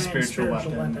 That's my Tran's spiritual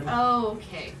weapon. Oh,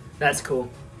 okay. That's cool.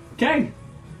 Okay.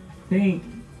 Thank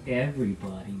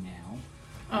everybody now.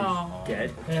 Oh.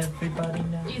 Good. Everybody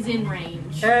now. He's in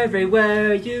range.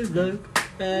 Everywhere you look,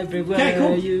 everywhere Okay,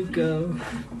 cool. you go.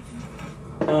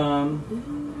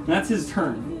 That's his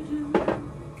turn.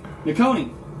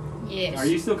 Nakoni, Yes. are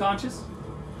you still conscious?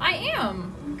 I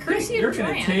am. Courtesy You're of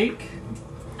gonna Tran. take.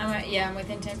 I'm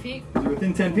within 10 feet. You're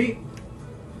within 10 feet.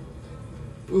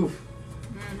 Oof.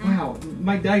 Wow,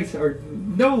 my dice are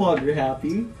no longer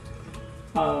happy.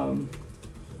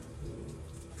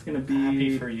 It's gonna be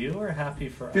Happy for you or happy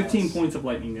for 15 us? points of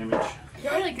lightning damage.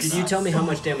 You're like Did you tell me how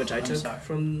much damage I I'm took sorry.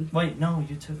 from? Wait, no,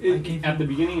 you took. I gave At the you.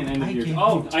 beginning and end of I your gave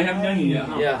Oh, you I haven't done it yet.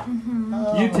 Huh? Yeah.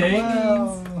 Oh, You take-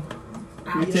 wow.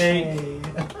 You take Yay.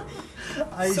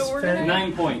 I So we're spent. gonna-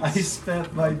 9 points. I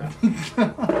spent my.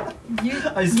 I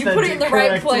You spent put it in the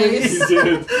right correctly. place. You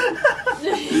did.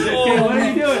 Okay, what are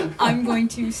you doing? I'm going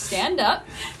to stand up,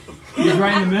 He's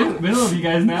right in the middle of you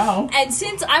guys now. and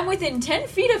since I'm within 10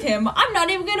 feet of him, I'm not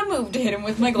even going to move to hit him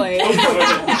with my glaive.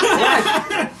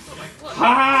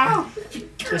 Ha!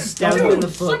 Just stab him in the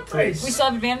foot, please. We still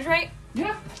have advantage, right?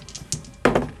 Yeah.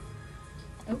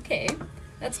 Okay.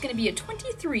 That's going to be a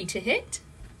 23 to hit.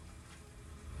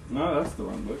 No, that's the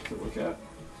wrong book to look at.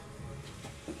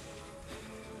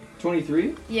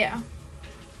 23? Yeah.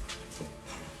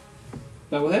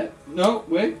 That will hit? No,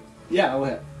 wait. Yeah, that will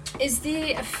hit. Is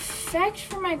the effect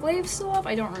for my glaive still up?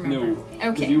 I don't remember. No. Because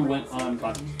Okay. you went on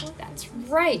cotton. That's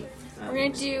right. We're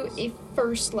going to do a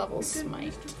first level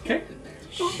smite. Okay.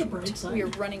 We are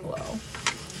running low.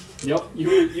 Yep.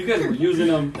 You guys were using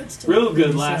them real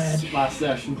good last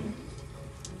session.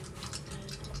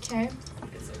 Okay.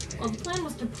 Well, the plan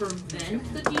was to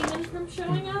prevent the demon from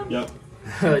showing up. Yep.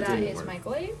 It That didn't is work. my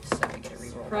glaive, so we get a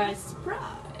reroll. Surprise, surprise.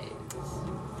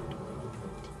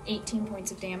 18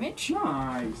 points of damage.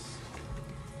 Nice.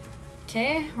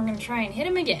 Okay, we're going to try and hit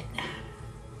him again.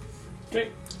 Okay.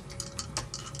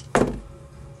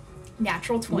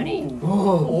 Natural 20.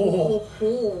 Oh.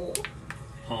 Oh,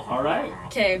 All right.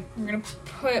 Okay, we're going to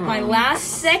put my last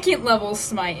second level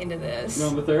smite into this. You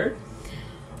on the third?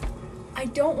 I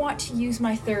don't want to use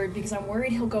my third because I'm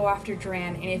worried he'll go after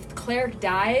Tran, and if the cleric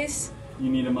dies, You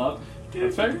need him up.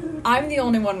 Perfect. I'm the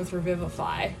only one with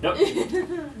Revivify. Yep.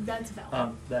 that's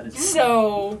valid. That is.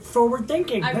 So, Forward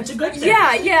thinking. I That's a good thing.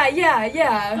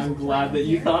 yeah. I'm glad that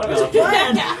you thought about that.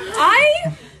 Plan.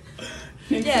 I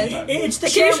Yes. It's the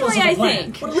Occasionally, shambles of a I plan.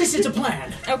 think. But at least it's a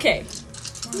plan. okay.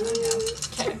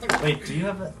 Wait, do you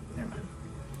have a? Never mind.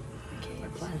 My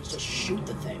plan is to shoot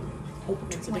the thing. Hope it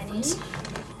makes a 20. difference.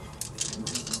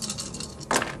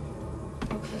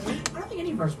 Okay. I don't think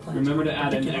any of ours plans. Remember to are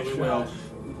add an particularly extra well.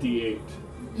 D8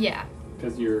 Yeah.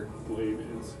 because your glaive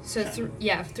is. So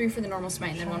 3 for the normal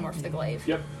smite and then 1 more for the glaive.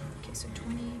 Yep. Okay, so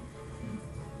 20.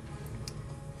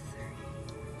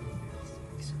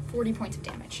 30, 40 points of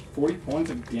damage. 40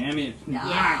 points of damage.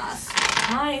 Yes.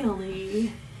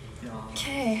 Finally.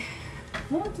 Okay.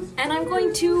 And I'm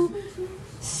going to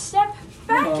step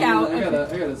back Hold on, out. I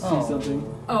gotta see Oh.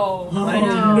 something. Oh. I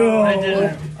no.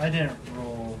 I didn't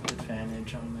roll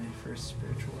advantage on my first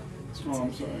spiritual weapons. Oh,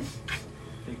 I'm sorry.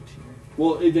 Big tier.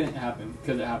 Well, it didn't happen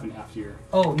because it happened after your.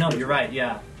 Oh no, you're right.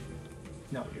 Yeah.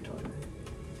 No, you're totally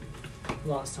right.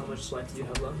 Lost. How much life do you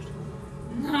have left?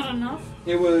 Not enough.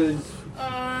 It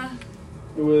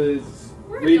was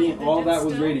We're radiant. double All that digits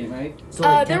was still. radiant, right? So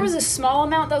like there 10? was a small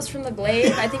amount that was from the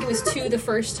glaive. I think it was 2 the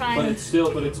first But time.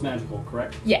 it's magical,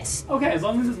 correct? Yes. Okay, as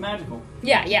long as it's magical.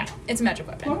 Yeah. It's a magic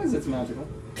As weapon. long as it's magical.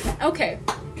 Okay.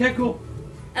 Okay, cool.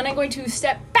 And I'm going to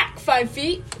step back 5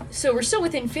 feet. So we're still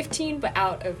within 15, but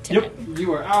out of 10. Yep,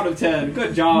 you are out of 10.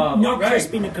 Good job. No All right.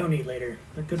 crispy Nakoni later.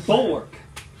 A good plan. Bulwark.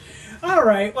 All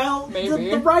right. Well, Maybe.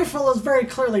 the rifle is very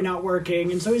clearly not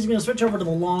working, and so he's going to switch over to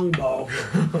the longbow.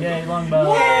 Yay,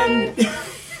 longbow. And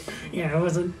yeah, it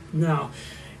wasn't no.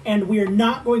 And we are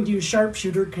not going to use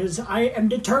sharpshooter because I am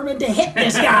determined to hit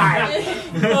this guy.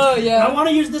 Oh, I yeah. want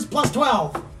to use this plus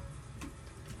 12.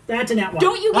 That's a net one.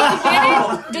 Don't you get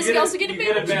advantage? Does he also get You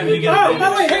get advantage? advantage. Oh,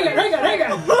 no, wait, hang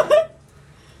on.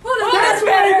 Oh, That's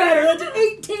way better. That's an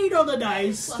 18 on the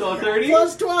dice. Still a 30?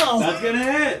 Plus 12. That's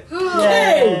gonna hit.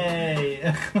 Hey!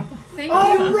 Yay. Thank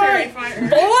All you, right. Fairy Fire.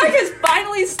 Bulwark has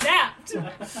finally snapped.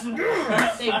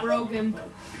 They broke him.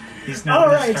 He's now All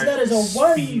gonna right, so start that is a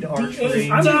speed 1d8.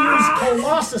 archery. I'm going to use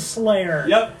Colossus Slayer,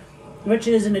 Yep. which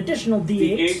is an additional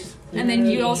d8. D8 And then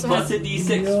you also Plus have a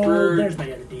d6 No, for there's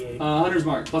my other D8. Hunter's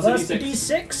Mark. Plus Plus a the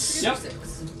d6. D6. Yep.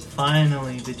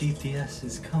 Finally, the GPS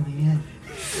is coming in.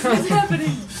 What's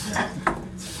happening?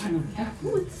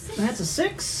 That's a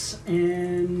 6,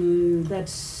 and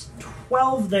that's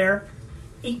 12 there.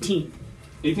 18.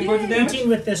 18 points of damage. 18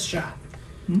 with this shot.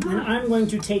 And I'm going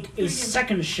to take a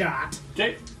second shot.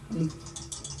 Okay. You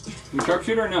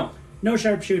sharpshooter or no? No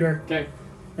sharpshooter. Okay.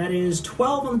 That is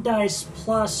 12 on the dice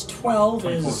plus 12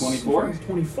 is 24.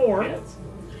 24. Hits.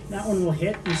 That one will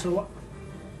hit, and so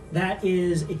that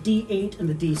is a D8 and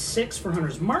the D6 for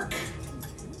Hunter's Mark.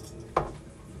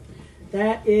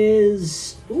 That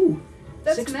is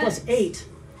That's 6 next. plus 8.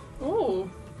 ooh,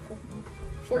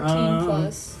 14 Um,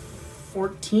 plus.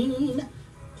 14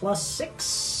 plus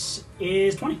 6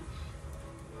 is 20.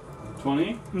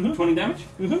 20? Mhm. 20 damage?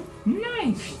 Mm-hmm.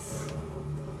 Nice.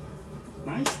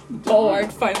 Nice.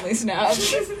 Bollard finally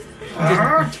snapped.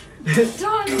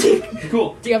 Done.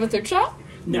 Cool. Do you have a third shot?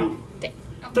 No. Dang.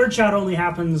 Third shot only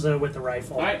happens with the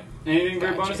rifle. Alright. Anything for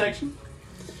your Gotcha. bonus action?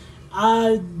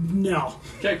 No.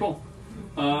 Okay, cool.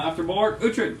 After Bollard,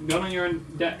 Uhtred, gun on your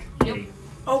deck.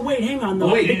 Oh, wait, hang on, though.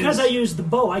 Oh, wait, because it is- I used the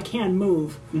bow, I can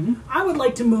move. Mhm. I would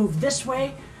like to move this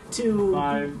way to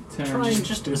 5, 10, try and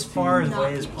Just as far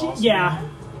away as possible. yeah,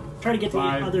 try to get to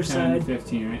 5, the other 10, side.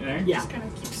 15 right there. Yeah. Just kind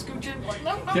of keep scooching. Like,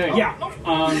 no, no, Okay. no, Yeah. no.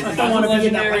 I As don't a want to be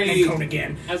in that lightning legendary, cone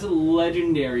again. as a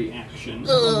legendary action,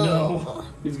 No.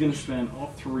 he's gonna spend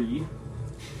all 3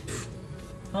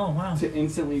 Oh, wow. to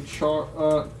instantly char.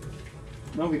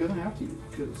 No, he doesn't have to,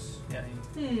 because Yeah.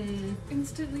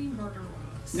 Instantly murder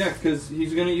us. yeah, because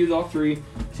he's gonna use all 3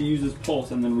 to use his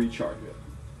pulse and then recharge it.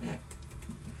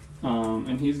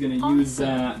 And he's gonna use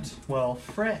that Well,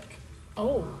 frick.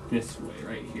 Oh. this way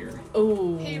right here.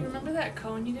 Oh. Hey, remember that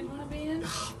cone you didn't want to be in?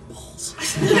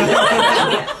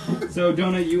 So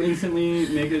Donut, you instantly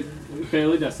make a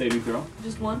fairly death saving throw.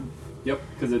 Just one? Yep,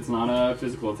 because it's not a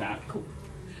physical attack. Cool.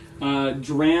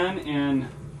 Dran and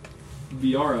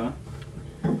Viara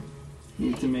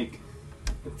need to make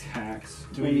attacks.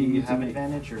 Do Only we need to have make-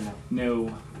 advantage or no?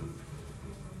 No.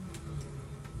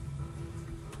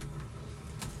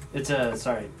 It's a,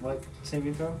 sorry, what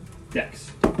saving throw?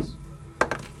 Dex.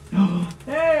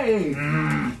 Hey!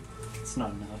 It's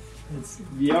not enough. It's It's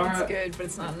Viara. good, but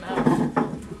it's not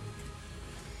enough.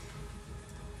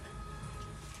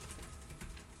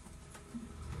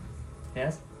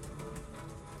 Yes?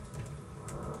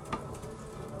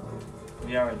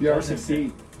 Viara Viara doesn't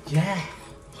succeed. Yeah.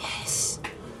 Yes.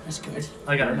 That's good.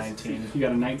 I got a 19. You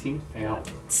got a 19. Fail.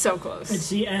 So Let's close.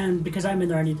 see, and because I'm in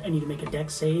there, I need to make a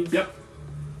dex save. Yep.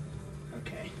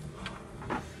 Okay.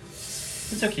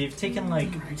 It's okay. You've taken, like,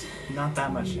 Right. not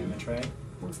that much damage, right?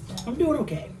 I'm doing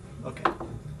okay. Okay.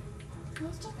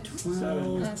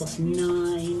 12 plus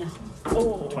 9.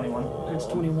 Oh. 21. That's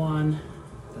 21.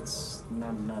 That's not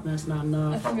enough. That's not I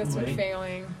enough. think that's a Probably.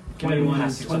 failing. Give it a 21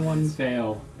 pass. is 21.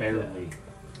 fail barely.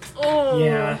 Oh.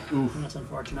 Yeah. Oof. That's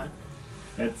unfortunate.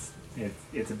 It's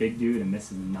a big dude, and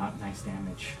this is not nice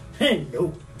damage. Hey,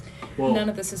 no. Well, None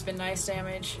of this has been nice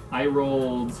damage. I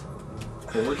rolled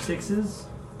 4 6s.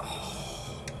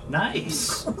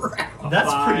 Nice. That's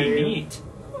Five. pretty neat.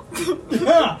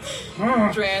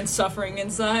 Dran suffering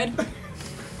inside.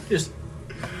 Just,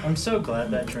 I'm so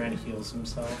glad that Tran heals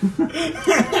himself. So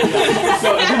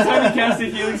every time he casts a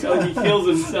healing spell, he heals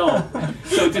himself.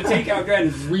 So to take out Dran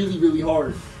is really, really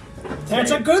hard.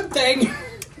 That's a good thing.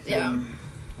 Yeah.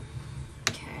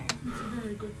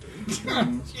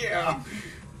 Yeah.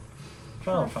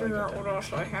 Well, Figure out what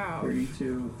else I have.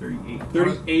 32, 38.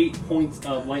 38 points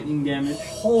of lightning damage.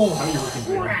 Holy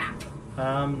crap.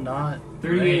 not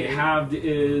 38 great. halved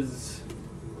is...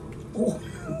 Ooh.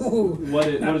 What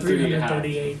is 38 halved?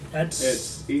 338. That's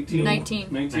It's 18? 19.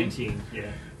 19,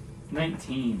 yeah.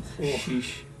 19.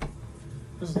 Sheesh.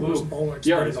 this is the most Bollard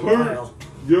Yeah, spread it's in a hurt. while.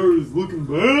 Yours looking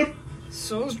bad.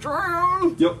 So's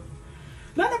Dran. Yep.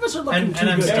 None of us are looking And too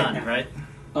I'm good stunned, right now. right?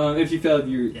 If you failed,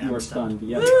 you Yeah, are I'm stunned. stunned.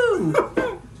 Yep.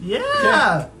 Woo!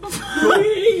 Yeah!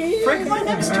 Frick my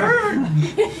next turn!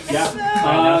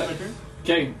 Yeah.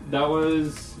 Okay, that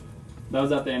was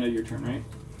at the end of your turn, right?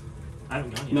 I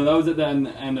haven't gone yet. No, that was at the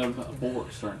end of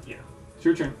Bulwark's turn. Yeah. It's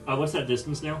your turn. What's that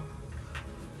distance now?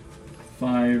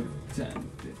 5, 10,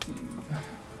 15.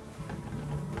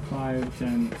 5,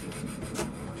 10,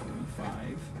 15, 5.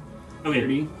 Okay.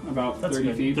 30. About That's 30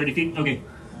 good. feet. 30 feet? Okay.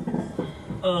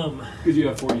 Because you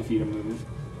have 40 feet of movement.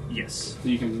 Yes. So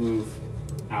you can move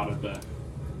out of the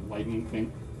lightning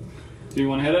thing. So you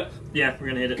want to hit it? Yeah, we're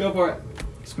gonna hit it. Go for it.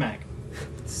 Smack.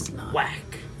 Whack.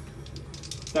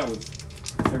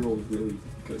 I rolled really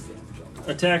good damage on that.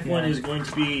 Attack one Yeah. is going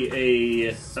to be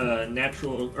a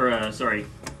natural, or sorry,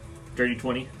 Dirty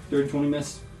 20. Dirty 20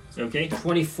 miss. Okay.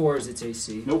 24 is its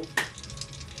AC. Nope.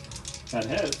 That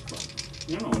hits, but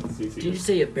you don't know what the CC Did you is.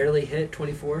 say it barely hit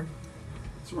 24?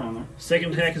 It's around there.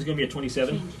 Second attack is going to be a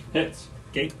 27. Hits.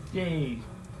 Okay. Yay.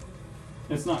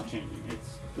 It's not changing.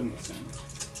 It's been the same.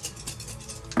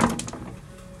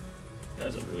 That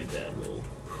was a really bad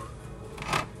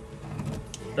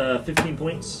roll. 15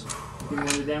 points. You want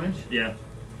the damage? Yeah.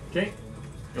 Okay.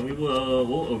 And we'll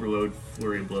overload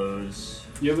Flurry of Blows.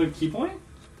 You have a key point?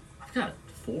 I've got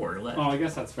 4 left. Oh, I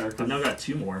guess that's fair. I've now got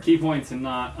 2 more. Key points and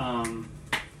not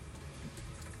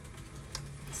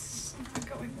It's not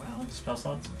going well. Spell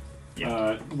slots?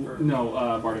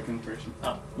 Bardic Inspiration.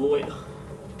 Oh, well, wait.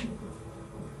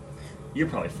 You're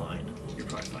probably fine. You're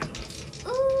probably fine.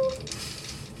 Oh,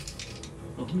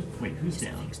 who's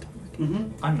down?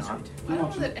 Mm-hmm. I'm not. I don't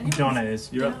know that anyone's Donna is.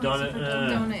 You're up, Donna.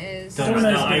 Donna is. Donna's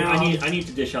No, down. I need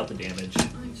to dish out the damage.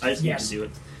 I just Yes. need to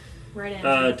do it. Right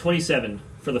answer. 27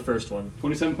 for the first one.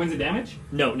 27 points of damage?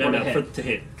 No, Or to hit? to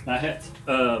hit. That hits.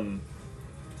 You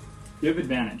have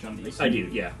advantage on these. I do,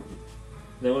 yeah.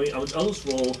 Then I'll just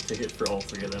roll to hit for all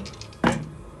 3 of them.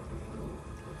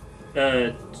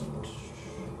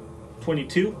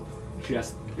 22.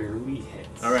 Just barely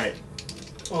hits. All right.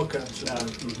 Okay.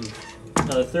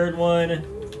 The third one.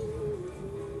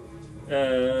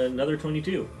 Another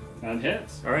 22. That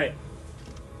hits. All right.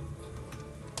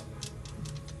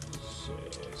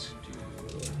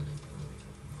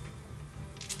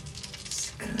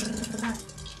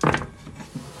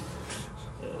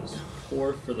 That's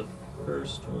 4 for the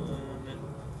first one.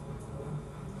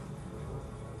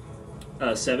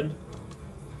 7.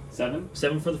 7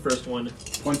 7 for the first one.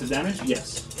 points of damage?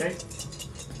 Yes. Okay.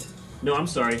 No, I'm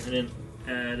sorry. I didn't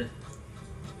add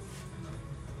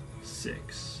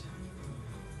 6.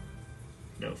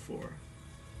 No, 4.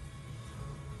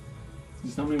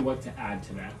 Just tell me what to add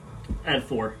to that. Add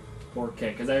 4. 4K,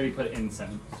 because I already put it in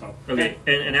 7. So Okay.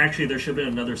 And actually, there should have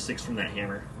been another 6 from that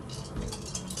hammer.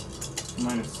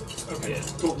 minus 6. Okay. Yeah.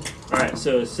 Cool. All right.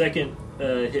 So second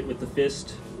hit with the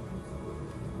fist.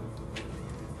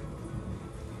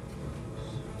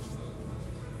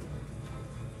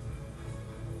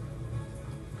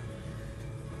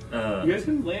 You guys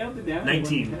can lay out the damage.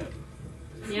 19. when you hit.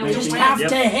 Yeah, we we just just Have Yep.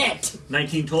 to hit.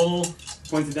 19 total.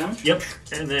 Points of damage? Yep.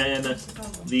 And then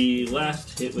the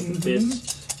last hit with the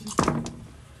fist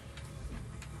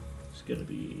is going to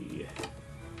be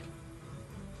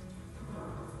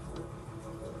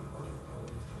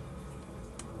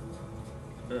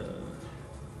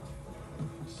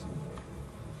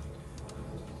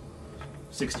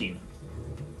 16.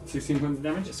 16 points of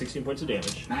damage? 16 points of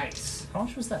damage. Nice. How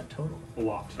much was that total? A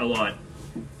lot. A lot.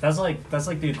 That's like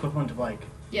the equivalent of like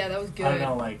Yeah, that was good. I don't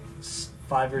know, like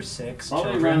 5 or 6.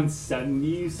 Probably children. around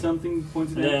 70 something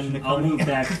points of damage. Then I'll move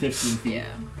back 15 feet. Yeah.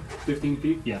 15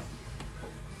 feet? Yeah.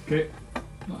 Okay.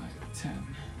 5, 10,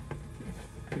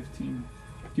 15.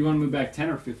 Do you want to move back 10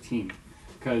 or 15?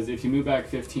 Because if you move back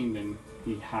 15, then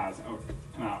he has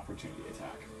an opportunity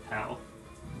attack. How?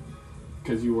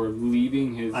 Because you were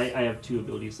leaving his. I have 2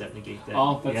 abilities that negate that.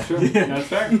 Oh, that's Yeah. true. That's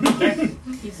fair. Okay.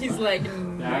 He's like,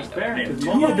 That's no. fair. I have It's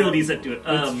 2 Monk. abilities that do it.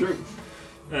 That's true.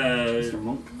 Mr. Uh,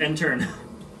 Monk. end turn.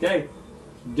 Okay.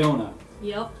 Donut.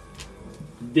 Yep.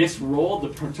 This roll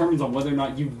determines on whether or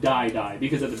not you die.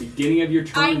 Because at the beginning of your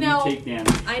turn, I know. you take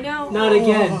damage. I know. Not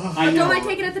again. I But know. don't I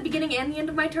take it at the beginning and the end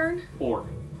of my turn? Or.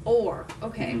 Or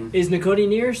okay. Mhm. Is Nakoti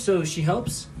near so she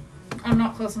helps? I'm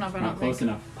not close enough, I don't Not close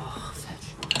think. enough. Oh,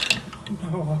 fetch.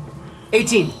 No.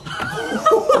 18.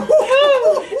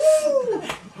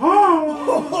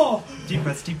 Deep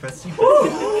breaths, deep breaths, deep breaths.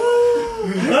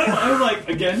 I was like,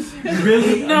 again?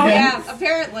 Really? No. Again? Yeah.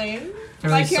 Apparently, It my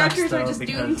really sucks, characters are though, just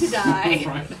because- doomed to die.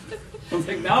 Right. I was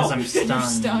like, Because no. I'm stunned.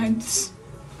 Stunned. It's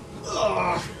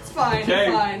fine. Okay.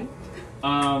 It's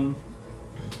fine.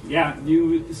 Yeah,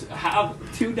 you have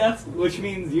 2 deaths, which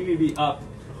means you need to be up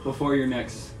before your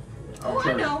next Oh,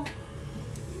 turn. I know.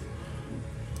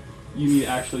 You need to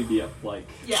actually be up, like,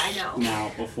 Yeah, I know.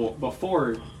 now,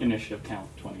 before initiative count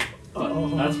 20. But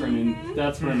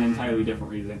that's for an entirely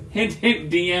different reason. Hint, hint,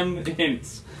 DM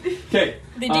hints. Okay.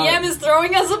 The DM is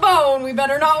throwing us a bone. We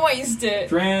better not waste it.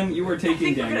 Tran, you were I taking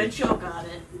think we're gonna damage. choke on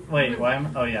it. Wait, why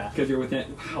am oh yeah. Because you're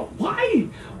within. Wow, why?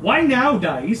 Why now,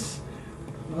 dice?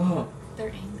 Oh,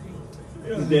 They're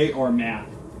angry. they are mad.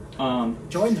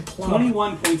 Join the club.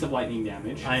 21 points of lightning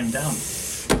damage. I am down.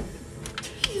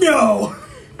 No.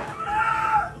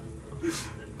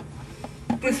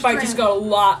 This fight just got a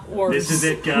lot worse. This is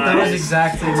it, That was guys.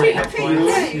 exactly my hit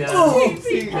points.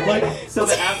 Yeah. Like, so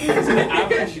the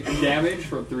average damage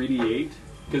for 3d8,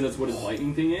 because that's what his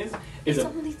lightning thing is It's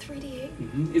only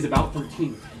 3d8. is about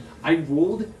 13. I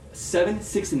rolled 7,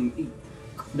 6, and 8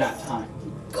 that time.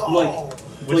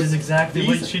 Which is exactly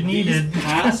what she needed. These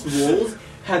past rolls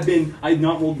have been, I've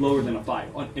not rolled lower than a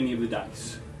 5 on any of the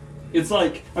dice. It's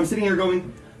like, I'm sitting here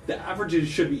going, the averages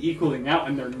should be equaling out,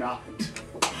 and they're not.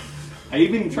 I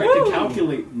even tried to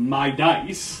calculate my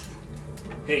dice.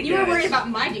 Hey, You were guys, worried about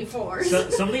my D4s. So,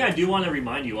 something I do want to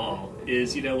remind you all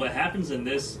is, what happens in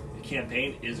this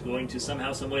campaign is going to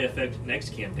somehow, some way affect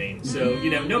next campaign. So,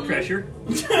 no pressure.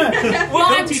 Well,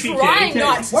 I'm TPK. trying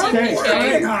not to Okay,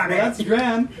 TPK. well, that's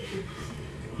grand.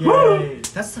 Yay.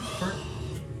 That's the first.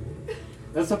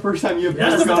 That's the first time you've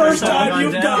That's the first time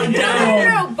you've gone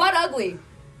down. No, Butt Ugly.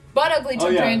 Butt Ugly took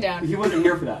Tran down. He wasn't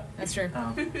here for that. That's true.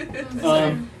 Oh,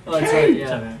 that's right,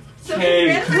 yeah. So Hey, we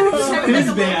ran back to have this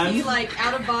like a band- low-key, like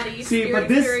out of body See, spirit but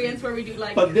this- experience where we do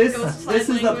like But this ghost is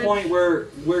sign the language. point where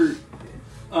we're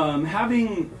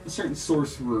having a certain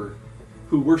sorcerer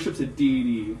who worships a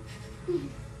deity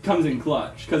comes in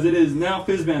clutch, because it is now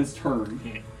Fizzban's turn,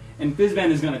 and Fizzban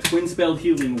is going to twin spell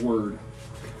healing word.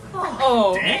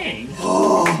 Oh. Dang!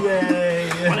 Yay.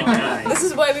 What a guy. This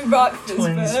is why we brought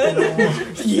Twin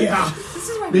Fizzban. spell. Yeah.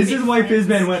 This is why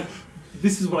Fizzban went.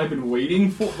 This is what I've been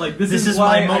waiting for. Like this is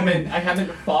my why moment. I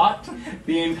haven't fought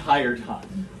the entire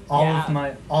time. All Yeah. of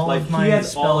my He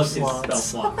has spell all of his slots. spell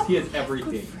slots. He has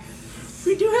everything.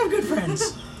 We do have good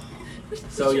friends.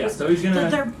 So yeah, so he's That gonna.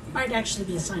 there might actually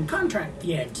be a signed contract at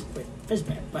the end with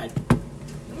Fizzban, but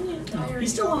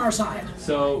he's still on our side.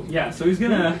 So yeah, so he's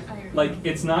gonna like.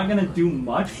 It's not gonna do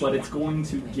much, but it's going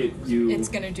to get you. It's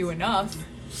gonna do enough.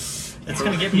 It's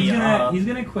gonna get me up. He's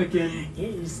gonna quicken.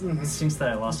 He's It stinks that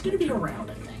I lost. gonna be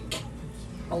around, I think.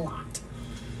 A lot.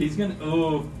 He's gonna.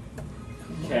 Oh.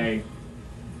 Okay.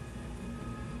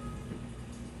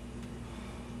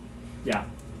 Yeah.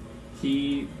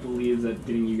 He believes that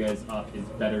getting you guys up is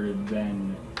better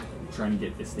than trying to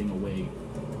get this thing away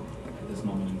at this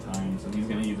moment in time. So he's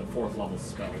gonna use a 4th level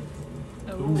spell.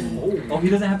 Oh, he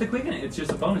doesn't have to quicken it. It's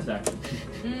just a bonus action.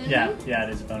 Yeah, it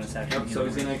is a bonus action. Yep, so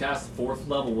he's gonna cast 4th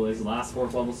level with his last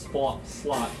 4th level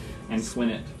slot and twin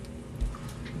it.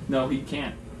 No, he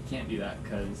can't. He can't do that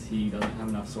because he doesn't have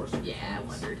enough sorcery. Yeah, I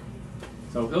wondered.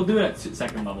 So he'll do it at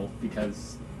 2nd level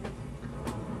because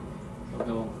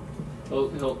so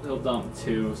he'll dump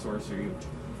 2 sorcery.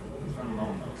 He's running low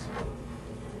on those.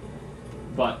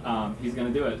 But he's gonna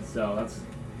do it. So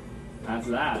that's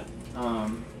that.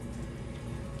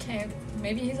 Okay,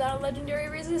 maybe he's out of legendary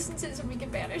resistances and we can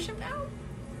banish him now?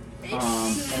 Maybe.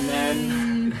 And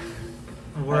then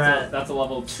that's a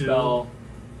level 2. spell,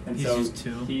 and He's so used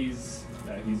 2. He's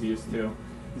used 2.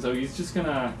 And so he's just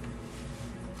gonna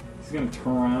turn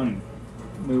around and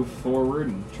move forward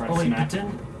and try to Wait, but smack.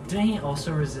 didn't he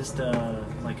also resist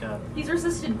like a? He's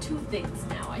resisted 2 things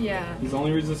now. I think. Yeah, He's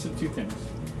only resisted 2 things.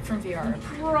 from VR.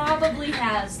 Probably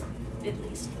has at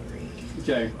least 3.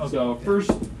 Okay, so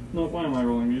first, no, why am I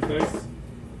rolling these dice?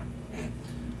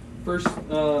 First,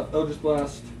 Eldritch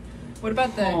Blast. What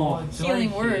about the Oh,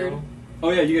 healing word? Oh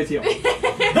yeah, you guys heal.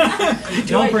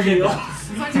 Don't forget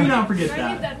that. Do not forget Do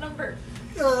I need that. that number?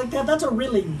 That's a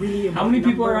really, really important How many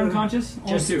people are number. unconscious?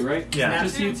 Only Just 2, right? Yeah.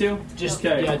 Just you 2? Just,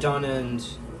 Okay. yeah, Donna and...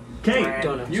 Okay,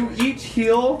 Donna. you each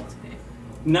heal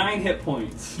 9 hit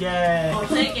points. Yay! I'll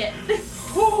take it.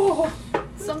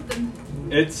 Something.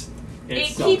 It's It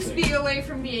something. keeps me away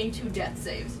from being 2 death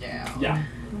saves down. Yeah.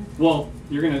 Well,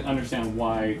 you're gonna understand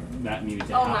why that needed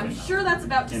to Oh, happen. I'm sure that's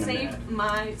about to In a save minute.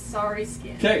 my sorry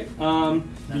skin. Okay,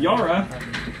 Yara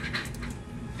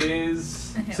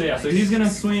is so yeah. So he's gonna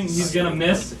swing. He's gonna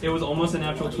miss. It was almost a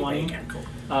natural 20.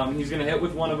 He's gonna hit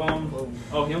with one of them.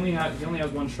 Oh, he only has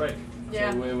 1 strike.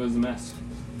 Yeah. So it was a miss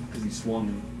because he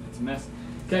swung. It's a miss.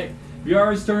 Okay,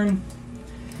 Yara's turn.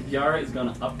 Yara is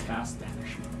gonna upcast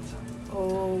banishment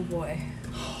Oh boy.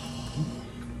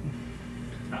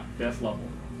 at 5th level.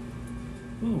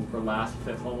 Ooh. Her last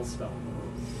 5th level spell.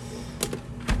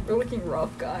 We're looking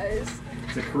rough, guys.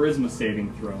 It's a charisma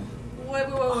saving throw.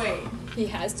 Wait. He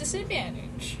has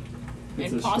disadvantage.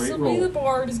 It's And a straight possibly roll. the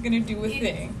bard is gonna do a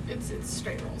thing. It's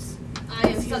straight rolls. I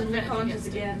am He's suddenly advantage conscious against it.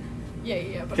 again.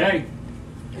 Yeah, but Okay.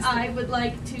 I would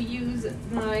like to use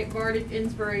my bardic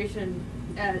inspiration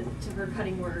to her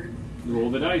cutting word. Roll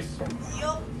the dice.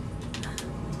 Yup.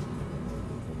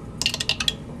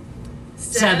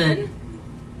 7.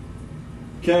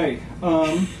 Okay.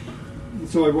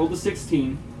 So I rolled a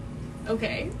 16.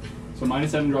 Okay. So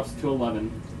 -7 drops it to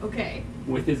 11. Okay.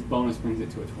 With his bonus brings it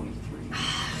to a 23.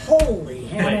 Holy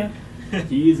Hannah.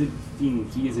 He is a demon.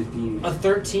 He is a demon. A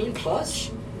 13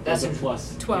 plus? That's That's a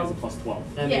plus 12. He has a plus 12.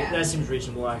 Yeah. That seems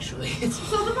reasonable, actually.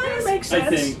 So the minus Makes I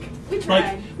sense. think. we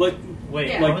tried. Like, Wait,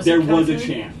 Yeah. how like was there it was a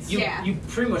calculated? chance. You, Yeah. you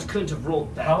pretty much couldn't have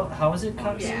rolled that. How was it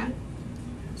calculated? Yeah.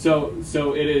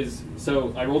 So it is.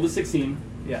 So I rolled a 16.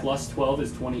 Yeah. Plus 12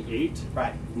 is 28.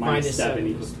 Right. Minus 7 7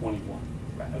 equals 21.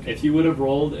 Right. Okay. If you would have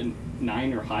rolled a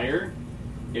 9 or higher,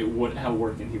 it would have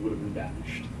worked and he would have been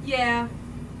banished. Yeah,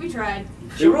 we tried.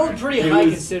 She rolled pretty high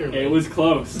considerably. It was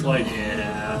close. Like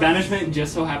Yeah. banishment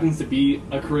just so happens to be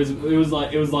a charisma. It was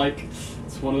like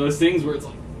it's one of those things where it's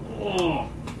like, oh.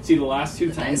 See, the last 2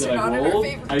 times dice that are I not in our rolled,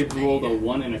 favor I rolled a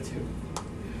 1 and a 2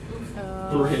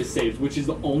 for his saves, which is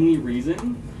the only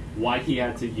reason why he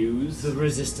had to use The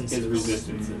resistance. his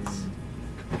resistances.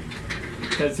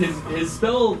 Because his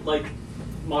spell like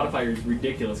modifier is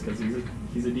ridiculous because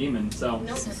he's a demon. So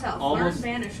Note to self. Almost-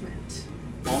 Learn banishment.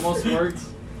 almost worked.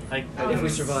 If we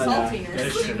survive.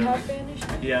 Saltiness. Should've. You have banished?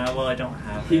 Yeah, well, I don't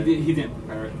have He it. didn't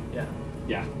prepare it. Yeah.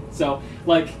 Yeah. So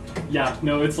like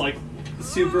no, it's like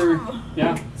super.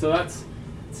 Yeah. So that's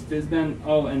it's Fizban.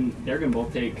 Oh, and they're gonna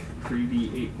both take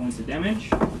 3d8 points of damage.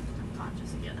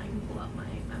 Conscious again. I can pull out my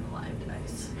I'm alive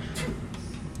dice.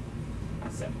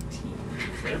 17.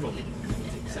 They're both taking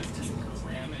 17 points of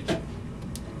damage.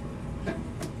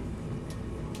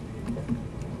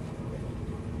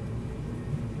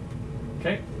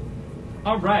 Okay.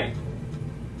 All right.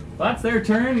 Well, that's their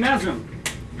turn. Nazrim.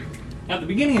 At the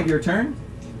beginning of your turn,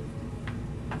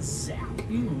 Zap.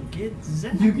 You get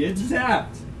zapped. you get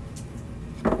zapped.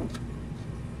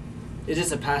 Is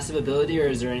this a passive ability or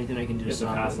is there anything I can do to It's a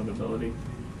stop passive it? ability.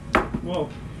 Whoa.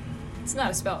 It's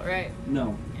not a spell, right?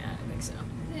 No. Yeah, I think so.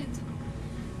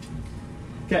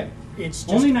 Okay. It's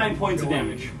just Only 9 points of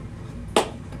annoying. damage.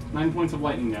 9 points of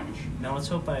lightning damage. Now let's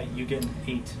hope you get an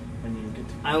 8 when you get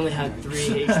to. I only had 3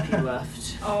 HP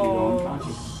left. You go Oh.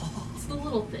 unconscious. It's the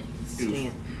little things. Dang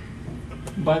it.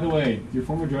 By the way, your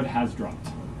former druid has dropped.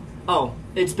 Oh,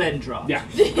 it's been dropped. Yeah.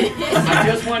 I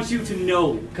just want you to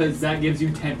know, because that gives you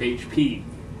 10 HP.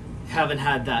 Haven't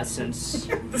had that since.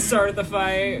 The start of the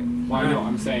fight. Well, no,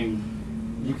 I'm saying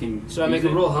you can. So I make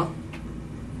use a it. roll, huh?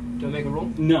 Do I make a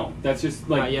roll? No, that's just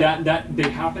like Not yet. that they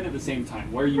happen at the same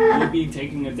time. Where you would be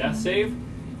taking a death save,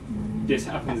 this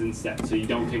happens instead. So you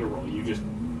don't take a roll, you just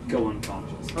go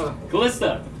unconscious. Oh.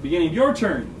 Callista, at the beginning of your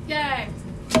turn. Yay.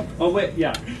 Oh wait,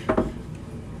 yeah.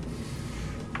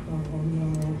 Oh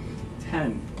no.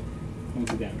 10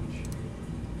 points of damage.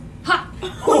 Ha!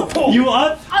 You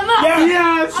up? I'm up.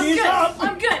 Yeah, I'm she's good. up.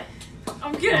 I'm good.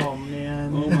 I'm good. Oh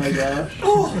man. Oh my gosh.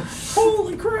 Oh,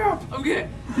 holy crap! I'm good.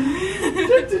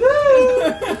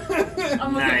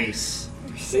 I'm okay. Nice.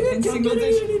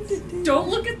 Don't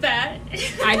look at that.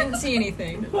 I didn't see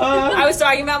anything. I was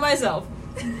talking about myself.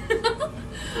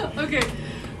 Okay.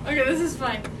 Okay, this is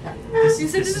fine. You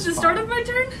said this is the start of my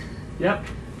turn? Yep.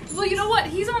 Well, you know what?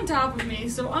 He's on top of me,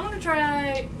 so I'm gonna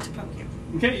try to poke him.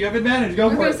 Okay, you have advantage. Go I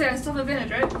was for gonna it. say I still have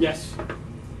advantage, right? Yes.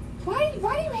 Why do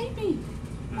you hate me?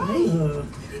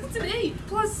 It's an 8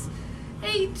 plus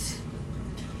 8.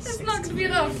 That's not gonna be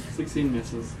enough. 16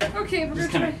 misses. Okay, we're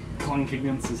Just gonna kind try. of clunk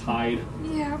against his hide.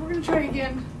 Yeah, we're gonna try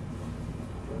again.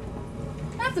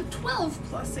 That's a 12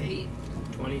 plus 8.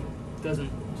 20. Doesn't.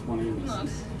 20 misses. Not.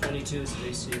 22 is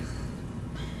AC.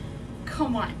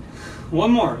 Come on.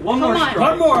 One more. One more on. strike.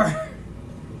 One more.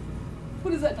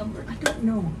 What is that number? I don't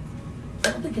know. I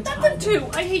don't think it's That's high. a 2.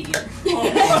 I hate you.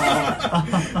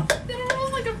 That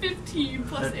was like a 15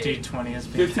 plus The 8. D20 has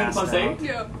been 15 cast plus out. 8?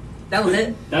 Yeah. That was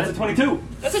it? That's a 22.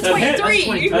 That's a That hits.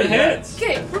 23. That hits.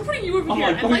 Okay, we're putting you over I'm here.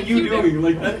 like, I what like are you there. doing?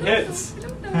 Like, that hits. I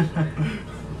don't know.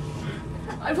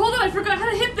 Hold on, I forgot how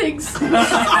to hit things.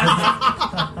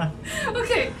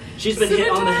 Okay. She's been hit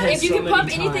on the head If you so can many pump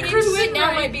anything times. into it, now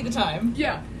Right. might be the time.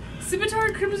 Yeah. Scimitar,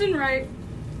 Crimson Right,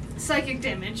 Psychic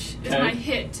Damage is Okay. my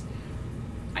hit.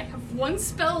 I have 1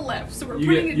 spell left, so we're You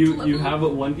putting get, it you to level. you have a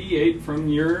 1d8 from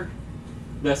your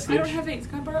vestige. I don't have 8s.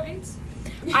 Can I borrow 8s?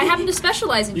 I happen to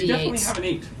specialize in You definitely D8s. have an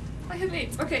 8. I have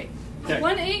 8s. Okay. Okay.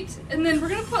 1 8, and then we're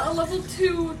gonna put a level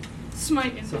 2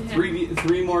 smite into So him.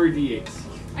 three more d8s.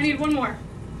 I need 1 more.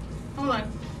 Hold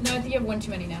on. No, I think you have one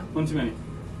too many now. One too many.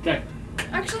 Okay.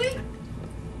 Actually,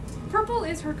 purple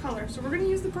is her color, so we're gonna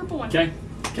use the purple one. Okay.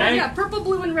 Okay. Yeah, purple,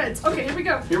 blue, and reds. Okay, here we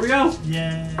go. Here we go.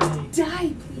 Yay.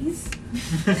 Die, please.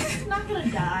 It's not gonna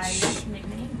die. Just make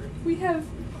me angry. We have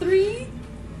 3,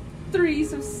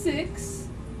 so 6.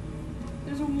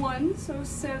 There's a 1, so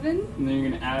 7 And then you're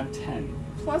gonna add 10.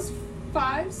 plus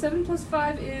 5. 7 plus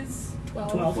 5 is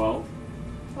 12. 12.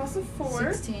 plus a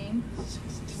 4. 16.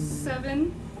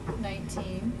 7.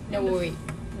 19. No, wait.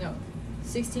 No.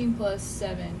 16 plus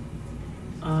 7.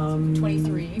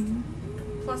 23.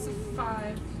 Plus a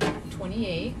 5.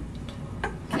 28.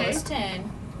 Okay. Plus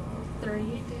 10.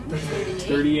 38 damage. 38.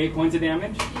 38 points of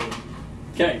damage.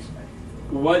 Okay.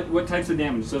 What types of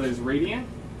damage? So there's radiant.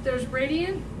 There's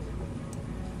radiant.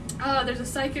 There's a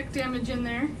psychic damage in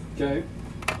there, Okay.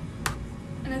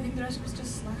 and I think the rest was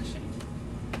just slashing.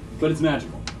 But it's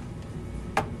magical.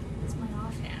 It's my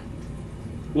offhand.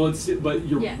 Well, but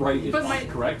you're Yeah, right. It's but not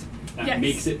correct. That Yes.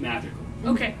 makes it magical.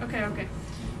 Okay.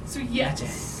 So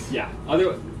yes. Yeah.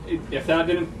 If that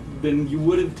didn't, then you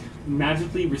would have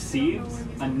magically received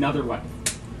another weapon.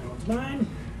 Mine.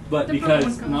 But The because purple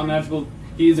one's gone. non-magical,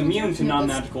 he is immune to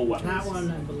non-magical weapons. That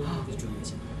one, I believe, is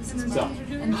Druid's. Is it So,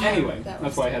 in anyway,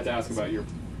 that's why I had to ask about your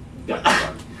deck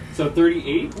card. So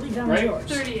 38, Believe that was right? yours.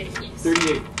 38. Yes.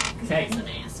 38. Okay. Gonna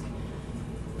ask.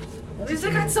 At least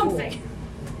I got something.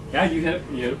 Yeah, you hit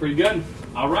it pretty good.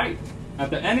 All right. At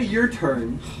the end of your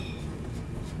turn,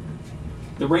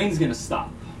 the rain's gonna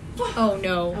stop. Oh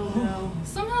no. Oh no.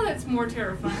 Somehow that's more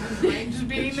terrifying than the rain just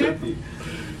being there. Should be.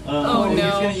 Oh, He's no.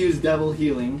 gonna use devil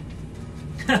healing.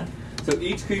 So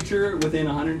each creature within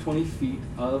 120 feet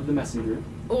of the messenger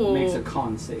Oh. makes a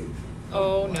con save.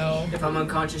 Oh no. If I'm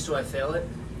unconscious, do I fail it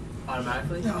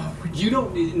automatically? You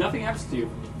don't. Nothing happens to you.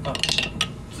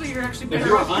 So you're actually If better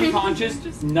you're off being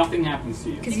unconscious, nothing happens to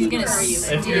you. Because he's gonna Where are you?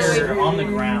 If steal you're it. on the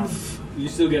ground, You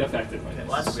still get affected by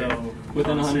Well, this. that's weird. so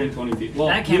Within 120 feet. Well,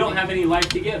 That you can't don't be- have any life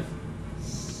to give.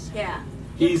 Yeah.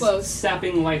 He's close.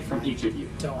 sapping life from each of you.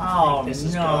 Don't Oh, think this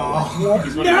is no. gonna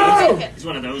He's work. one, No! of those, he's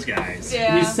one of those guys.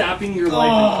 Yeah. He's sapping your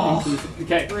life.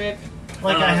 Okay. Rip.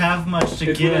 like I have much to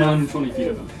It's give. within 120 feet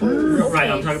of him. Right,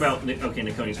 I'm talking about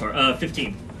Niconi's score.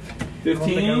 15. I don't think I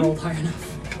 15. rolled high enough.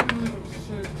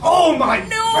 Oh my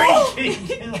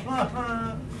freaking!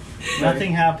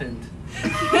 Nothing happened.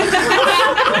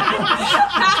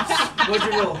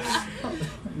 What'd you roll?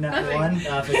 Not one.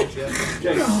 Okay.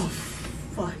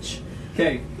 Fudge.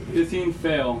 Okay. 15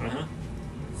 fail. Uh-huh.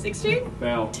 16?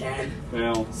 Fail. 10.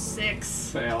 Fail. 6.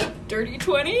 Fail. Dirty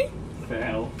 20?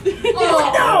 Fail.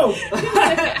 No!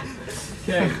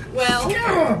 Okay. Well,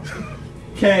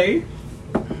 Okay.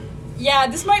 Yeah,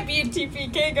 this might be a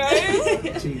TPK,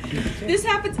 guys. this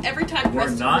happens every time We're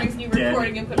Preston not brings new dead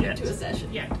recording equipment yet. to a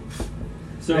session. Yeah.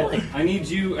 So Really? I need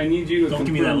you to Don't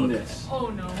give me that confirm look. this. Oh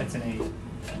no. That's an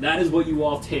 8. That is what you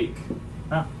all take.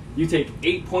 Huh. You take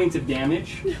 8 points of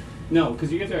damage. No,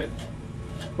 because you guys are at.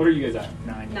 What are you guys at?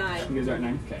 9. 9. You guys are at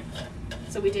 9? Okay.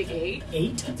 So we take 8.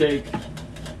 8? You take.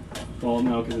 Well,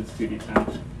 no, because it's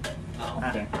 2d10. Oh.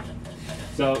 Okay.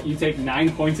 So you take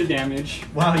 9 points of damage.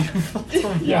 Wow, you rolled a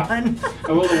 1. Yeah. I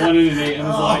rolled a 1 and an 8 and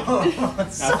was like, Oh,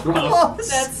 that's so rough. close.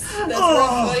 That's Oh.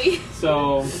 rough, buddy.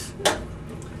 So,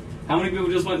 how many people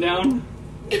just went down?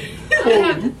 I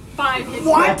have 5 hits.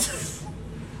 What?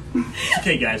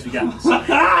 Okay, guys, we got this.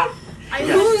 I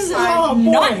Who's Oh,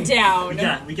 boy. not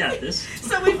down? We got this.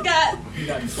 So we've got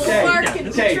Bulwark and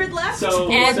Okay, Uhtred left. so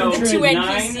And so the 2 9,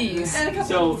 NPCs. and a couple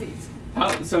so- of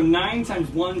NPCs. So 9 times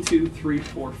 1, 2, 3,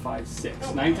 4, 5,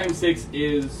 6. 9 times 6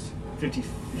 is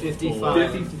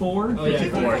 55. 54. Oh, yeah.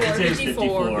 54. It says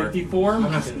 54. 54.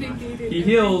 54. He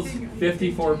heals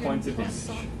 54 points of damage.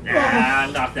 Ah,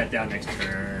 knock that down next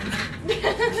turn.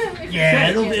 Yeah,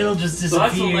 it'll just So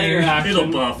that's the layer disappear. action.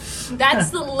 It'll buff. That's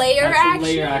the layer That's action. the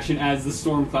layer action as the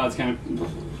storm clouds kind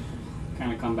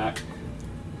of come back.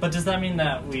 But does that mean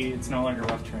that it's no longer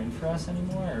rough terrain for us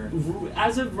anymore? Or?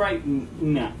 As of right,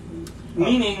 no.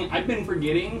 Meaning, I've been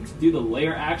forgetting to do the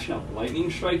layer action of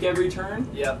lightning strike every turn.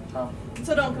 Yep.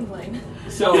 So don't complain.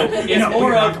 So it's No, more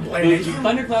we're not of complaining. the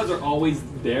thunderclouds are always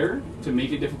there to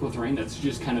make it difficult terrain. That's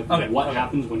just kind of Okay, what okay.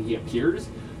 happens when he appears.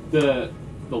 The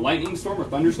lightning storm or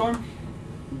thunderstorm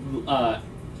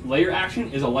layer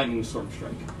action is a lightning storm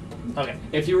strike. Okay.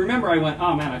 If you remember, I went,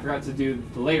 oh man, I forgot to do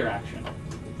the layer action.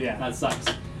 Yeah. That sucks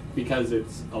because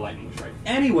it's a lightning strike.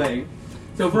 Anyway,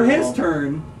 so for his Cool.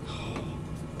 turn,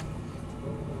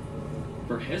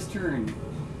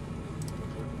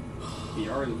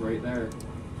 VR is right there.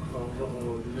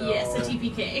 Oh, no. Yes, a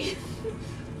TPK.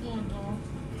 Oh no.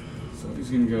 So he's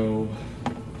gonna go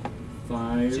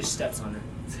 5, Just steps on her.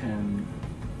 10,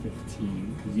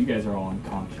 15. Because you guys are all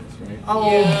unconscious, right?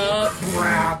 Yeah.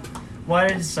 Crap. Why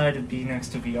did I decide to be next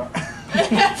to VR?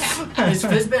 Is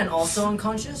Fizban also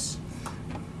unconscious?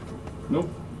 Nope.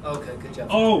 Okay, good job.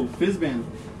 Oh, Fizzband.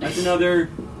 That's another.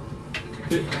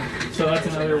 So that's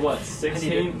another what?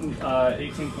 16,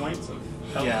 18 points of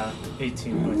health? Yeah,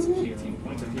 18 points of 18 healing.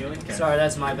 points of healing. Okay. Sorry,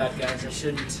 that's my bad, guys. I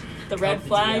shouldn't. The red Help the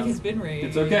flag GM. has been raised.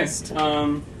 It's okay. I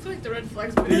feel like the red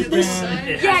flag's been on the Fizzband. side.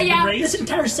 It Yeah, has been yeah. raised. This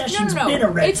entire No, session's no, been a no.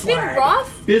 red It's flag. been rough,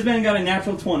 Fizzband got a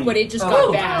natural 20. but it just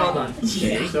Oh, got bad. hold on.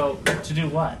 Okay, so To do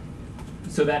what?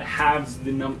 that halves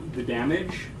the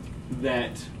damage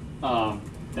that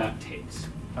that takes.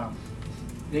 Oh,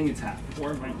 I think it's half,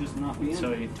 or it might just not be.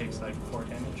 so he takes like 4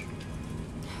 damage.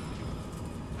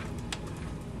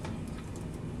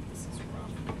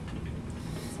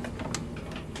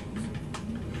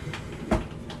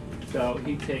 So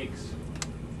he takes.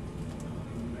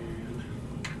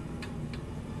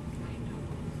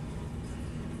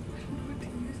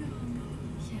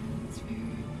 Yeah, that's fair.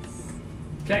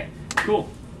 Okay, cool.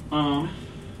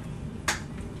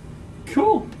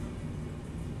 Cool.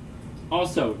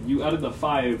 Also, you added the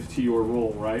 5 to your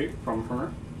roll, right? From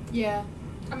her? Yeah.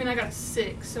 I mean, I got a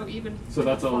 6, so even. So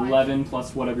that's 5. 11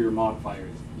 plus whatever your modifier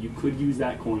is. You could use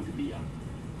that coin to be up.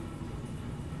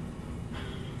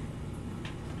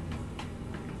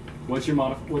 What's your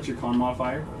con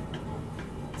modifier?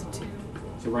 It's 2.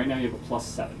 So right now you have a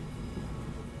 +7.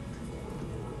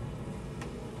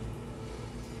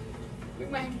 We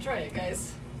might have to try it,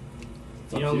 guys.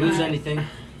 It's You up don't to lose anything.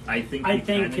 I think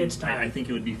it's time. I think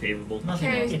it would be favorable. Nothing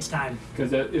Okay. else. It's time.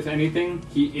 Because if anything,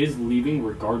 he is leaving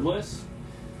regardless.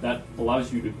 That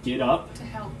allows you to get up, To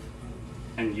help.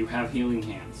 and you have healing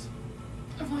hands.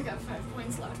 I've only got 5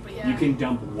 points left, but yeah. You can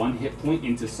dump 1 hit point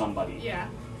into somebody. Yeah.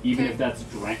 Even Okay. if that's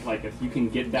like if you can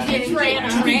get that Get into Tran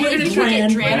Tran, up. We're gonna try Tran.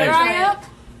 it. We're gonna try it. up?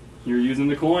 you're using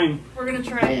the coin. We're gonna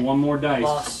try it. One more dice.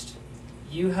 Lost.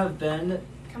 You have been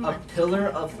Come a on. pillar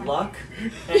of luck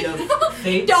and of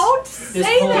fate. Don't This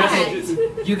say whole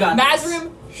that! You got this.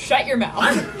 Mazrim, shut your mouth.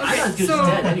 I'm not as good so- as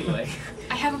dead anyway.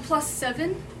 I have a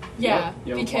 +7. Yeah,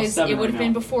 You have a because +7 it would have right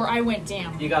been now. before I went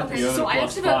down. You got Okay, You this. have so a I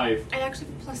actually have +5. I actually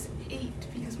have +8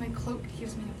 because my cloak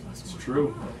gives me a +1. It's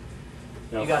true.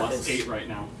 You have You got +8 this. right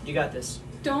now. You got this.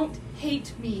 Don't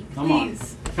hate me, Come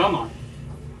please. on. Come on.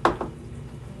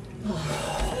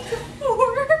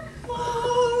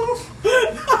 4.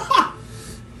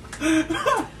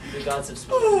 The gods have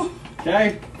spoken.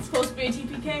 Okay. It's supposed to be a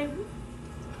TPK.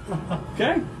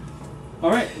 Okay.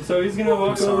 Alright, so he's gonna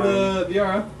walk over to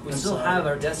Viara. We I'm still sorry. have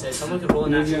our death save. Someone could roll a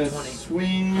And he's natural gonna 20.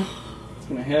 swing. It's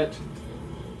gonna hit.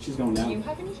 She's going Do you down.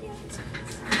 have any hands?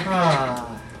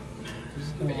 Ah.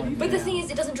 But the thing is,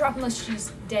 it doesn't drop unless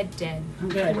she's dead. I'm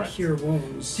gonna Correct. cure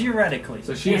wounds. Theoretically.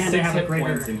 So she has And 6 have a hit greater-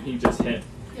 points and he just hit.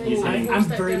 Yeah, He's you hitting. force I'm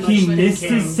that very down. much He like missed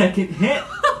king. his second hit.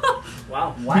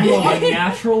 Wow. You roll a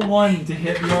natural 1 to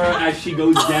hit Viara as she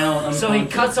goes down. So he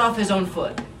unconscious. cuts off his own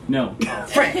foot. No.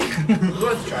 Frick!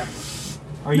 Worth a try.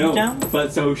 Are you no, down?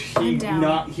 But so I'm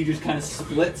down. he just kind of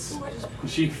splits.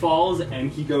 She falls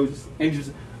and he goes and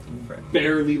just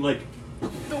barely like,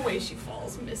 The way she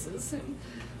falls misses him.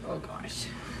 Oh gosh.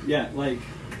 yeah, like,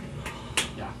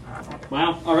 yeah.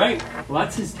 Wow. All right. Well,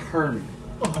 that's his turn.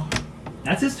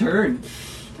 That's his turn.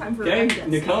 Time for Okay, a death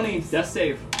save. Nikoni, death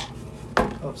save.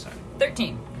 Oh, sorry.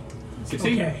 13.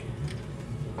 Succeed. Okay.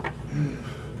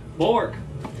 Bulwark.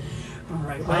 All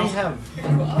right. I Well,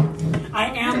 have. I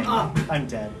am up. I'm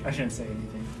dead. I shouldn't say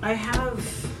anything. I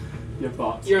have. Your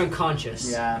thoughts. You're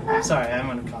unconscious. Yeah. I'm sorry. I'm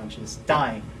unconscious.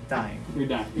 Dying. You're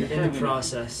done. You're In the currently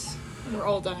process. We're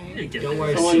all dying. Don't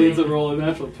worry. Someone needs to roll a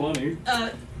natural 20.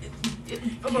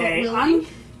 Okay,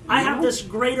 I have this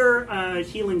greater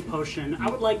healing potion. I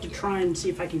would like to try and see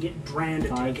if I can get Dran to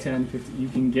 5, take it. 10, 15. You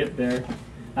can get there.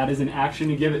 That is an action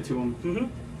to give it to him. Mm-hmm.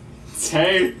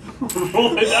 Hey,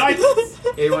 roll the dice.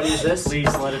 Hey, you want to use this?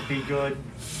 Please let it be good.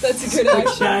 That's a good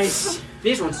action. Dice.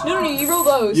 These ones. No, you roll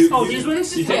those. Oh, these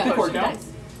ones? You take Yeah. the cork out.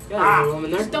 Yeah, roll them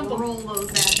in there. Just dump roll those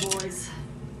bad boys.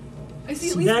 I see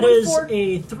at So least that one is 4.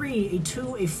 a 3, a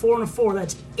 2, a 4, and a 4.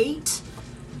 That's 8,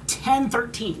 10,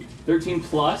 13. 13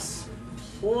 plus,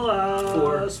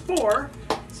 Plus 4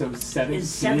 so 17. is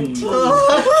 17.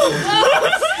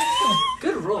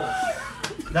 Good roll.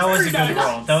 That was a good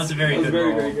roll. That was a very That was a good very,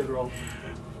 roll. very good roll.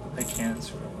 I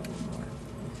can't roll anymore.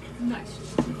 Nice.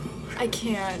 I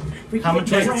can't. We How can much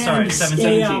get was it? Dran Sorry, to 7,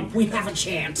 stay 17. up. We have a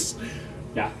chance.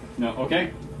 Yeah. No.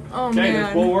 Okay. Oh Okay. That's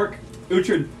man. bulwark.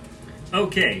 Uhtred.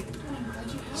 Okay.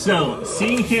 So,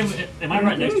 seeing him, am I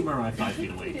right next to him or am I 5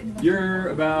 feet away? You're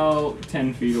about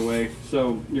 10 feet away,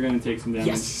 so you're gonna take some damage.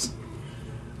 Yes.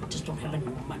 I just don't have any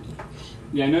more money.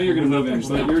 Yeah, I know you're gonna move in,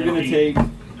 but you're gonna take.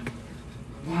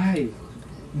 Why?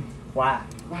 Wow.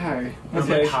 Why? A bit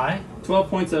Okay. high? 12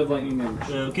 points of lightning damage.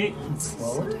 Okay.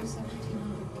 Slower?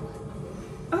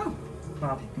 Oh.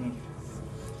 Well,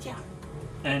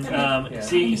 And Yeah.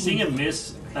 seeing him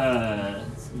miss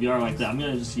VR like that, I'm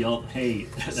gonna just yell, "Hey,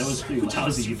 that was pretty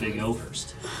lousy, you big oaf!"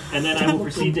 And then I will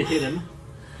proceed to hit him.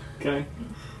 Okay.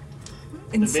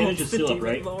 Advantage is still up,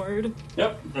 right? Lord.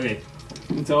 Yep. Okay.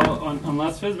 Until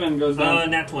unless Fizban goes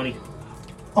down. Nat 20.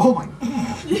 oh my.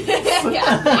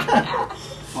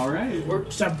 All right.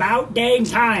 It's about dang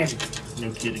time. No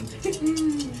kidding.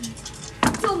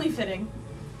 It's only fitting.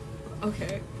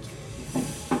 Okay.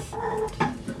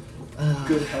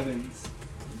 Good heavens.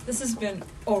 This has been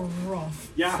a rough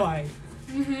Yeah. fight.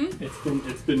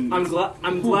 It's been. I'm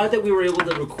glad that we were able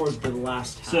to record the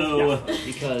last half. So,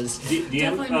 because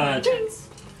DM, Definitely more intense.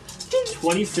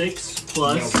 26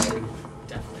 plus Definitely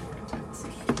more intense.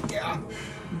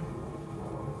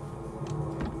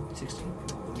 16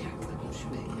 Yeah,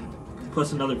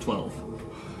 plus another 12.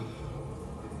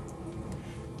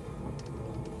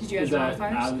 Did you add Is your that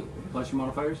modifiers? add plus your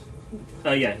modifiers?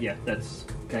 Yeah, that's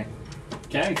Okay.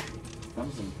 Okay. That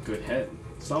was a good hit.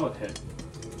 Solid hit.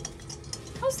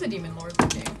 How's the demon lord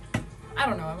looking? I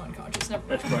don't know. I'm unconscious. Never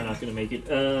that's mind. probably not going to make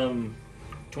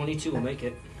it. 22 will make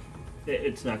it.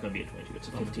 It's not going to be a 22. It's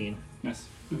a 15. Yes.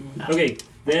 Okay,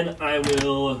 then I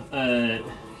will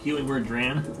healing word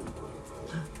Tran.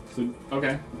 So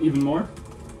okay, even more.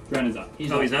 Dren is up.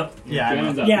 He's up. Yeah, I Dren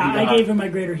know. is up. Yeah, You I got- gave him my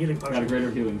greater healing Got a potion.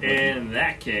 greater healing. potion. In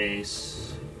that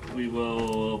case, we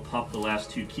will pop the last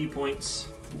 2 key points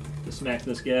to smack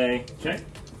this guy. Okay.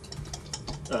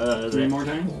 3 that- more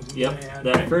times. Yep. Man.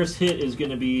 That first hit is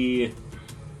going to be.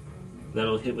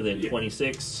 That'll hit with a Yeah.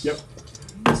 26. Yep.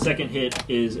 The second hit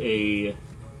is a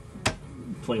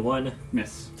 21.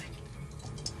 Miss.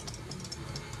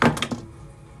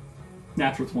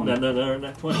 Natural 20. No,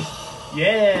 not 20.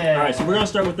 Yeah. Alright, so we're going to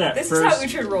start with that This first.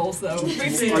 is how Uhtred rolls, though. We've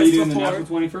seen Are this you doing the before. natural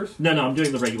 20 first? No, I'm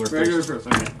doing the regular Regular first.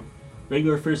 first. Okay.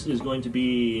 Regular first is going to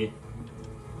be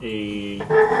a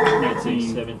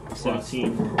 19.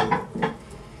 17.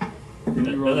 Did you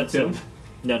No, roll that's the 2? it.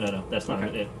 No, that's not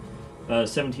Okay. it.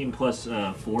 17 plus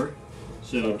 4,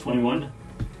 so 21.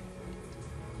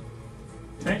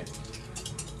 Okay.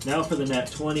 Now for the nat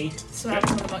 20. So that's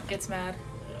when the monk gets mad.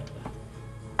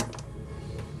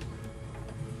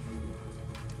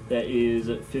 That is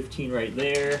 15 right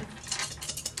there.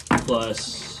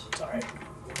 Plus. Sorry.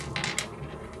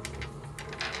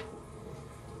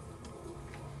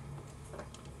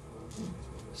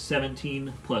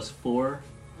 $17 plus 4.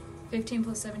 15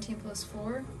 plus 17 plus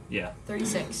 4. Yeah,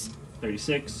 36.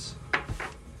 36.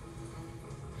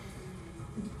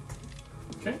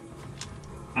 Okay.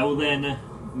 I will then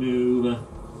move.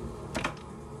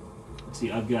 Let's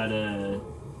see, I've got a.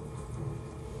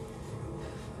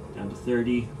 Down to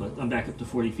 30. But I'm back up to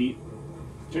 40 feet.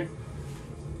 Okay.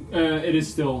 It is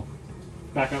still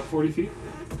back up 40 feet.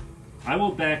 I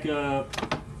will back up.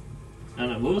 I don't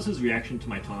know. What was his reaction to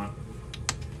my taunt?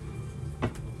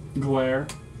 Glare.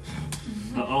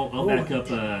 I'll back up.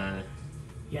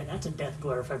 Yeah, that's a death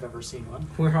glare if I've ever seen one.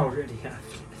 We're already at.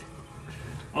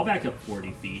 I'll back up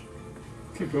 40 feet.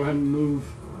 Okay, go ahead and move.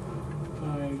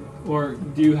 Or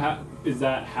do you have? Is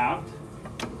that halved?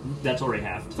 That's already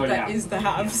halved. It's already That halved. is the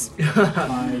halves.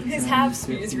 5, His 10, half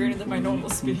speed is 15, greater than my normal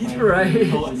 20, speed. 25,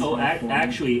 Right.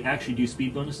 30, Actually, do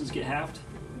speed bonuses get halved?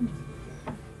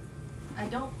 I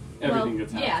don't. Everything well,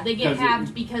 gets halved. yeah, they get 'Cause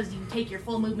halved because you take your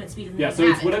full movement speed and then Yeah, you so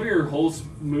have it's it. whatever your whole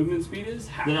movement speed is.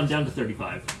 Half. Then I'm down to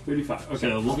 35. 35. Okay.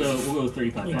 So we'll go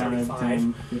 35. Yeah. 5,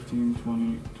 10, 15,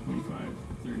 20, 25,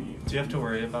 30. Do you have to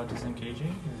worry about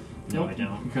disengaging? No, I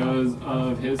don't. Because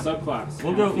of his subclass.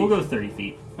 We'll go 30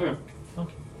 feet. Okay. All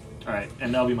right,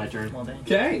 and that'll be my turn. Well, then.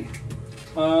 Okay.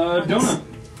 Donut.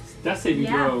 Death saving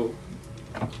Yeah. throw.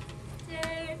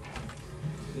 Yay.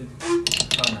 Oh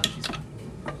no, she's fine.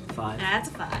 5. That's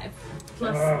a 5.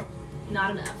 Plus, not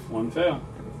enough. 1 fail.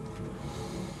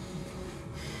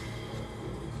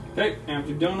 Okay,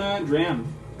 after Donut, Dram.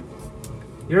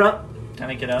 You're up. Can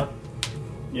I get up?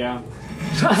 Yeah.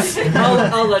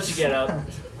 I'll let you get up.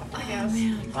 I guess.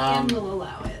 And we'll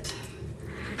allow it.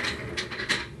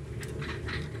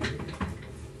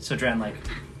 So Dran like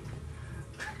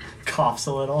coughs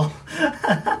a little,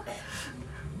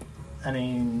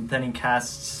 and then he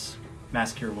casts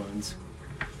Mass Cure Wounds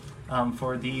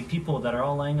for the people that are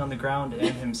all laying on the ground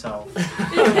and himself.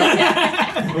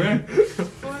 Okay.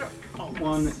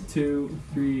 1, 2,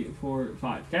 3, 4,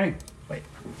 5. Okay. Wait.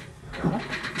 Oh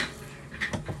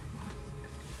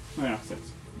yeah, 6.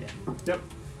 Yeah. Yep.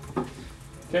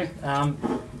 Okay.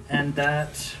 And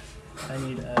that I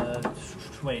need a.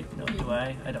 Wait, no, do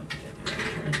I? I don't think I do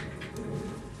actually.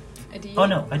 A D8. Oh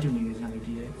no, I do need another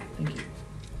D8. Thank you.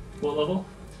 What level?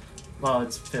 Well,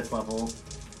 it's 5th level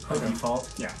by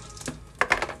default. Yeah.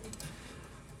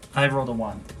 I rolled a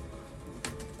 1.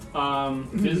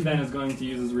 Fizban is going to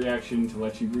use his reaction to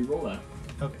let you re-roll that.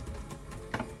 Okay.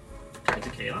 It's a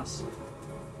chaos.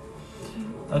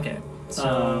 Okay.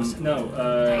 So No. Oh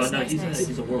no, nice, he's nice.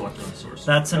 he's a warlock, not a sorcerer.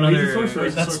 that's Oh, he's a another. sorcerer.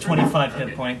 That's Sorcerer. 25 hit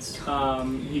Okay. points.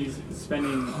 He's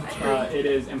spending. It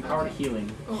is empowered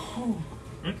healing.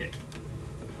 Okay.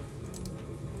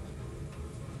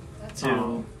 To I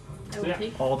So, will yeah.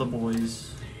 take all the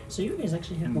boys. So you guys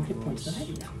actually have more hit points than I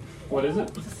do now. What is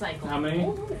it? the cycle. How many?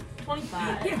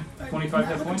 25. Yeah. 25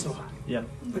 hit Not points? so high. Yep.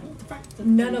 But the fact that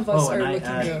None of us Oh, and are I looking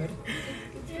add-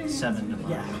 good. 7 to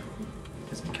mine. Yeah.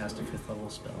 Because I cast a 5th level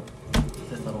spell.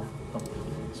 5th level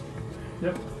spell.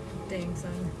 Yep. Dang,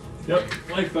 son. Yep,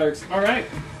 life clerics. Alright.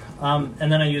 And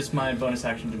then I used my bonus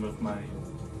action to move my...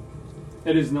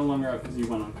 It is no longer up because you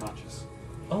went unconscious.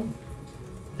 Oh.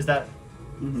 Is that...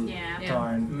 Mm-hmm. Yeah.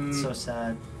 Darn. It's so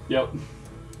sad. Yep.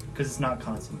 Because it's not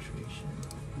concentration.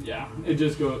 Yeah, it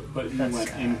just goes, but you That's went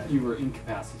sad. you were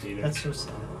incapacitated. That's so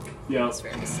sad. Yeah. That's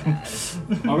very sad.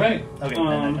 Alright. Okay, then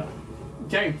I don't.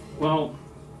 Okay, well,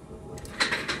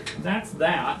 that's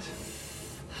that.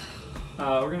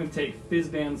 We're going to take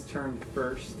Fizzban's turn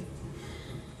first.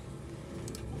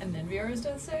 And then Viora's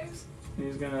death saves? And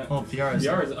he's going to... Well,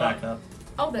 Viara's back up.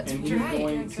 Oh, that's And he's right.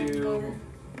 going I'm trying to... go-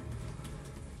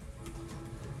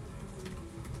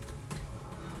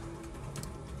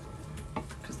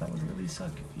 Because that would really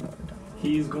suck if Viara died.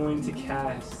 He's going to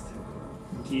cast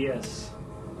Geas.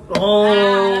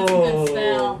 Ah, that's a good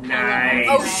spell. Nice. I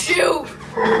love Oh, that spell.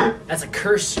 shoot! That's a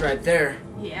curse right there.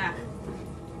 Yeah.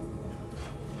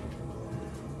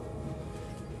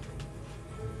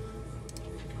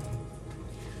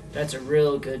 That's a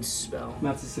real good spell.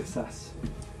 That's a success.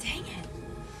 Dang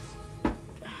it.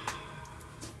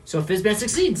 So Fizzban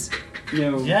succeeds.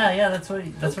 No. Yeah, that's what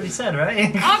he said,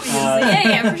 right? Obviously,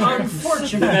 yeah, for sure. The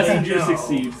Unfortunately, messenger no.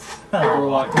 succeeds.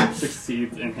 Warlock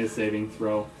succeeds in his saving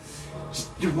throw. Just,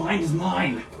 your mind is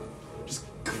mine. Just...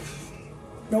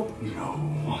 Nope.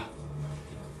 No.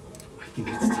 I think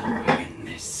it's time I end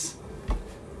this.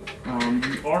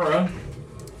 The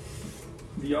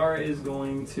aura is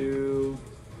going to...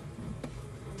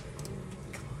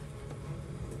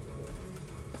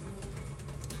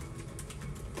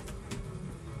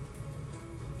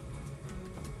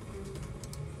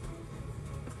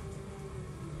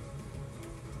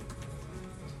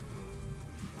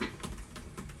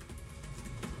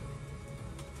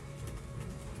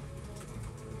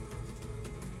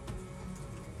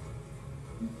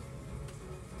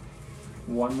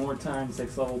 One more time,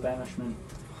 6th level banishment.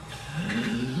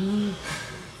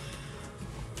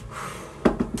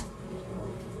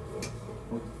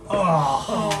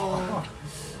 Oh.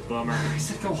 Bummer. I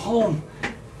said go home.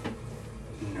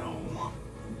 No.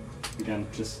 Again,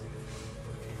 just...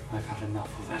 I've had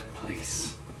enough of that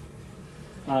place.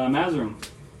 Mazrum,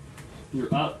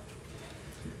 you're up.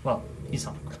 Well, he's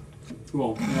on the ground.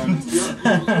 Well,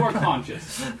 you are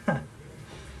conscious.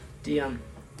 DM.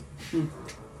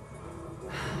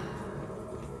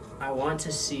 I want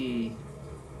to see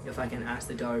if I can ask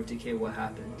the Daughter of Decay what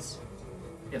happens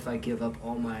if I give up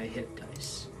all my hit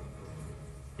dice.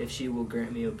 If she will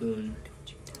grant me a boon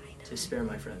to spare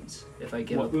my friends. If I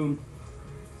give What up boon?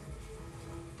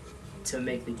 to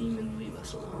make the demon leave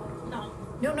us alone. No.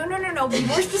 No. Be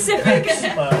more specific.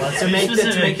 Let's To be make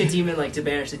specific. the demon, like, to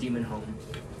banish the demon home.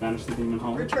 Banish the demon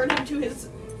home. Return him to his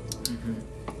Mm-hmm.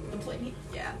 the plane.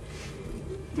 Yeah.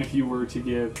 If you were to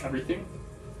give everything,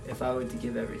 If I were to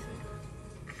give everything.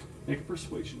 make a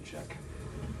persuasion check.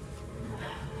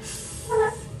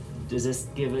 Does this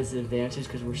give us an advantage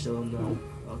because we're still in the...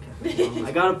 Okay.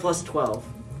 I got a plus 12.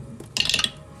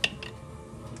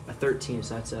 A 13,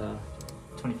 so that's a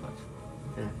 25.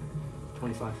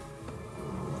 25.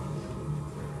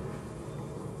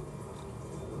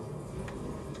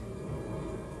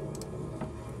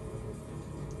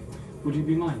 Would you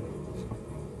be mine?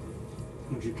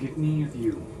 Would you give me of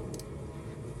you?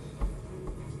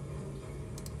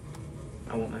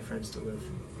 I want my friends to live.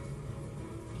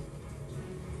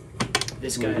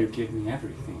 This Will guy. you give me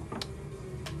everything?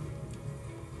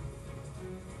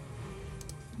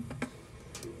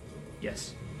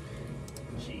 Yes.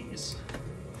 Jeez.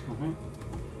 Alright.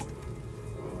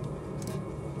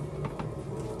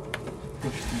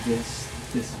 Push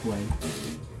this way.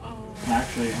 Oh.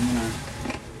 Actually,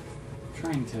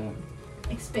 trying to...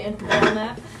 Expand the world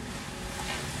map.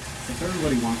 If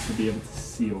everybody wants to be able to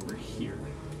see over here.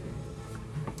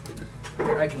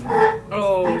 I can.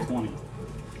 Oh! 20. Is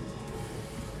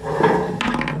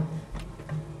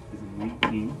a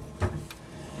 19.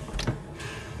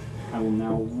 I will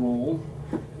now roll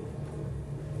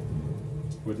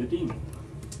for the demon.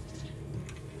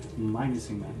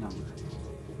 Minusing that number.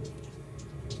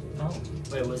 Oh.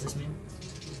 Wait, what does this mean?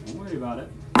 Don't worry about it.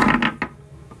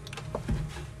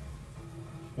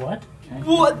 What? Okay.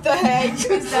 What the heck?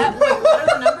 Is that like what are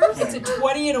the numbers? It's a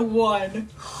 20 and a 1.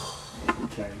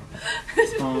 Okay.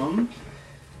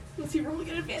 Was he rolling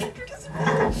an advantage or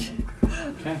disadvantage?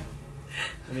 Okay.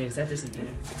 I mean, is that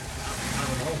disadvantage?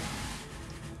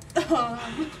 I don't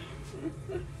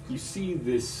know. You see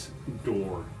this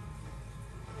door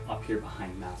up here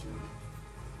behind Mazrin.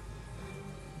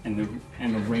 And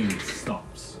the rain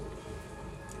stops.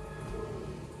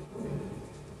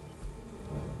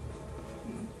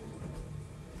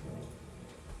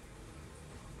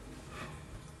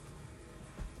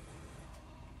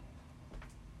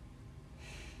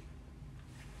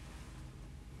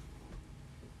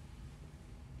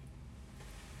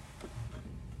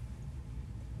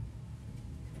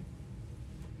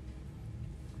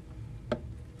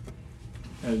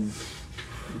 as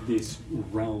this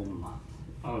realm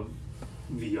of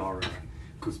Viara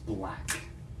goes black,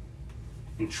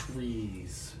 and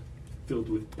trees filled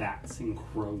with bats and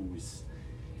crows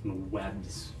and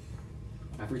webs.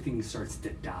 Everything starts to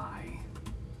die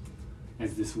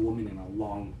as this woman in a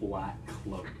long black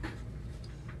cloak,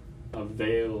 a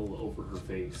veil over her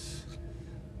face,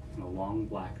 and a long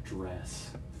black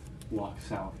dress,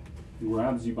 walks out and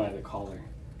grabs you by the collar.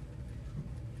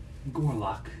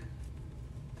 Gorlock,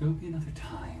 there'll be another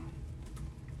time.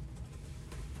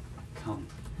 Come,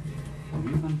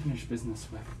 we have unfinished business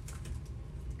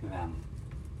with them.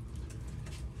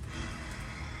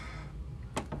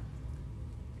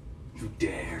 You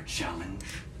dare challenge,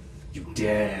 you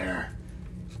dare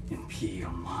impede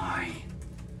on my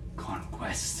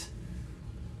conquest.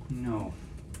 No,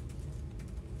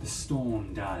 the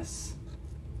storm does.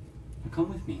 Now come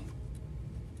with me.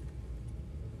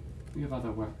 We have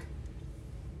other work.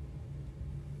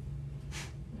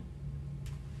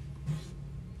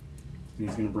 And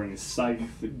he's going to bring his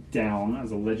scythe down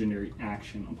as a legendary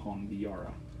action upon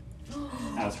Viara,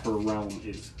 as her realm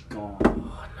is gone. Oh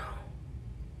no.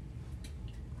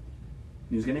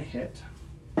 He's going to hit.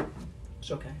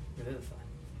 It's okay. Revivify.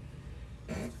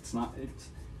 It's not.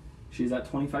 She's at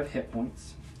 25 hit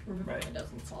points. Right. It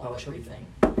doesn't solve she'll be everything.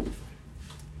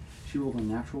 She rolled a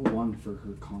natural 1 for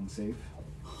her con save.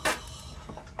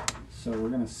 So we're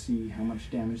going to see how much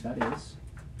damage that is.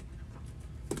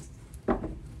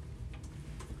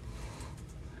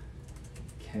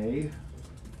 Okay.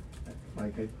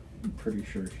 Like, I'm pretty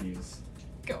sure she's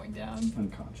Going down.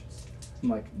 unconscious. I'm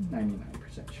like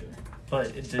 99% sure.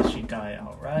 But did she die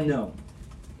outright? No.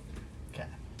 Okay.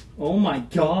 Oh my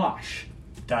gosh!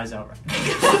 Dies outright.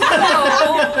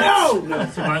 No! No!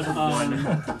 Survives with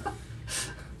 1.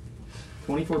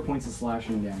 24 points of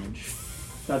slashing damage.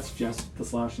 That's just the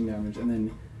slashing damage. And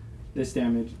then this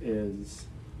damage is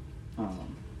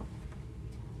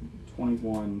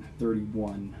 21,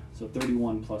 31. So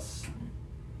 31 plus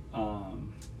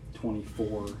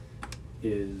 24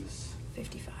 is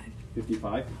 55.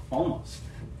 55. Almost.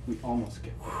 We almost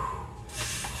get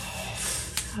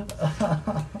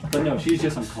But no, she's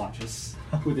just unconscious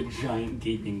with a giant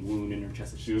gaping wound in her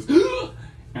chest. She goes,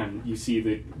 and you see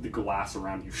the glass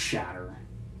around you shatter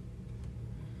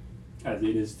as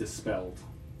it is dispelled,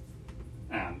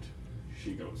 and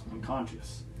she goes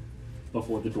unconscious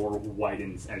before the door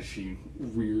widens as she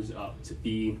rears up to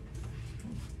be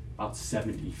about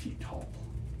 70 feet tall.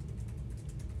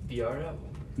 Viara?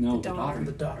 No, The daughter.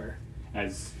 The daughter.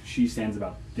 as she stands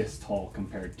about this tall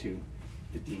compared to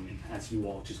the demon, as you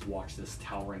all just watch this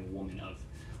towering woman of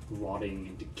rotting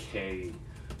and decay.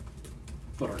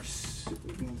 But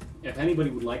if anybody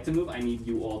would like to move, I need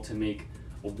you all to make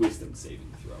a wisdom saving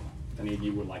throw. If any of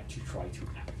you would like to try to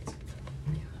act.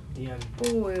 DM,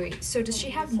 Oh, wait. So does she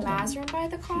have Mazrin by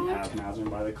the She collar? has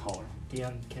Mazrin by the collar.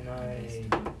 DM, can I...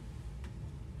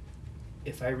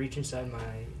 If I reach inside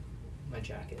my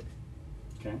jacket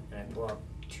Okay? and I pull out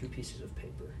 2 pieces of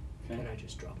paper, Okay. can I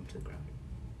just drop them to the ground?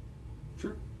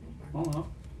 Sure. Well enough.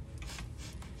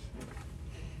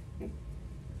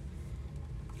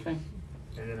 Okay.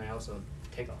 And then I also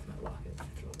take off my locket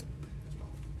and throw them.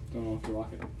 Don't know if you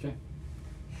lock it. Okay.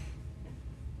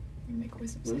 You make a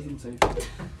wisdom save. Wisdom save.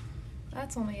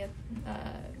 That's only a.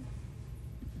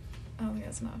 I don't think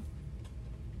that's enough.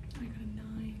 I got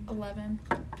a 9. 11.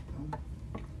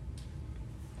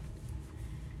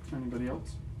 Anybody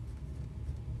else?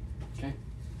 Okay.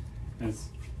 As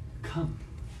come,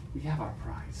 we have our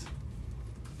prize.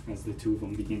 As the two of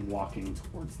them begin walking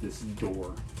towards this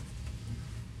door,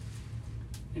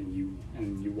 and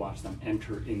you watch them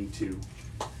enter into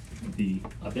the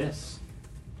abyss.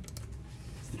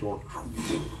 As the door,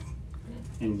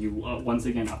 and you once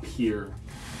again appear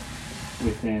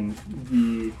within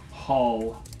the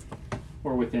hall,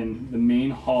 or within the main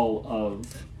hall of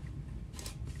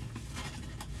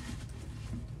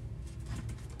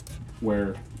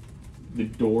where the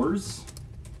doors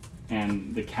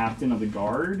and the captain of the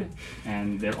guard,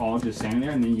 and they're all just standing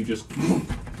there, and then you just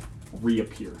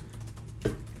reappear.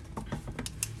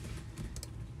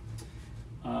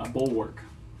 Bulwark.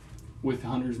 With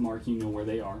Hunter's Mark, you know where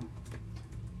they are.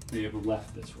 They have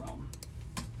left this realm.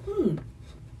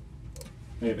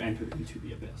 They have entered into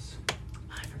the abyss.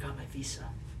 I forgot my visa.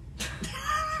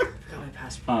 Forgot my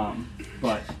passport.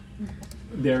 But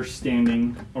they're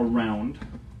standing around.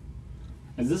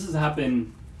 As this has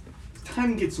happened,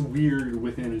 time gets weird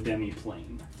within a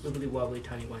demi-plane. Wibbly wobbly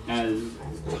tiny ones. As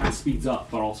time speeds up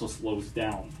but also slows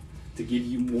down to give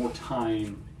you more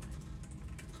time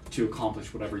to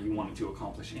accomplish whatever you wanted to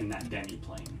accomplish in that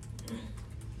demi-plane.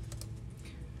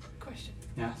 Question.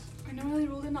 Yes? I know I only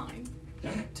rolled a 9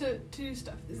 Yeah. to do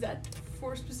stuff. Is that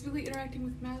for specifically interacting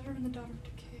with Mazur and the Daughter of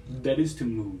Decay? That is to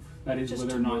move. That is Just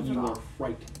whether or to not move it you are off.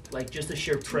 frightened. Like just the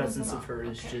sheer presence of her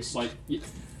is Okay. just Like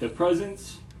the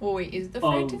presence. Oh wait, is the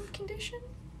Of- frightened condition?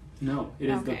 No, it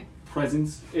is Okay. the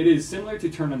presence. It is similar to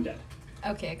turn undead,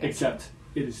 Okay, I got except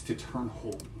it is to turn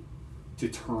holy, to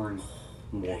turn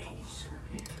mortals,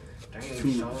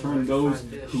 to turn those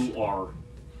who are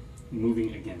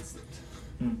moving against it.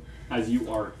 Hmm. As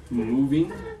you are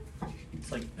moving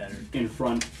It's like better. in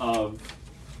front of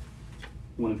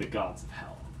one of the gods of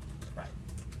hell. Right.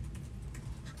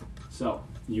 So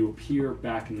you appear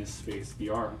back in this space.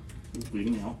 Viara is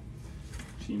bleeding out.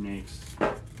 She makes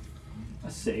a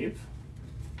save.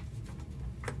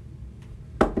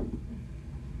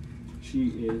 She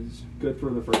is good for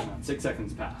the first round. 6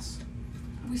 seconds pass.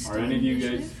 We Are still any of you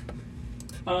guys?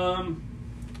 initiative?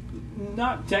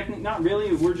 Not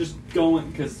really. We're just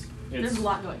going because There's it's. a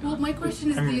lot going Well, on. my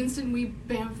question is I mean- the instant we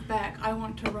bamf back, I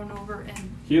want to run over and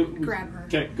grab her.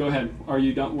 Okay, go ahead. Are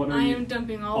you done? What are I you? am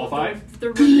dumping all all five?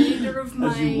 the remainder of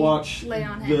my As you watch lay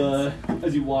on hands.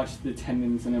 as you watch the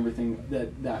tendons and everything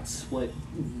that split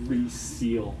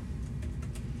reseal.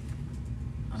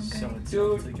 So it's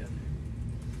Dude. all together.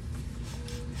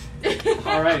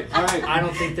 All right. I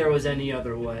don't think there was any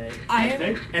other way. I am.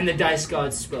 Okay. And the dice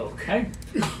god spoke. Okay.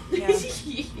 Yeah.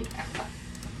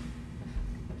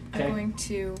 I'm Okay. going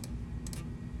to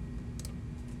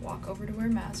walk over to where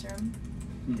Mazrim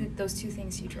did those 2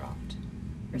 things you dropped.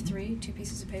 Or 3, 2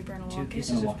 pieces of paper and a 2 locket. pieces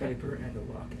And a of locket. paper and a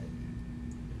locket.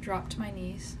 Drop to my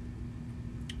knees.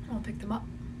 I'll pick them up.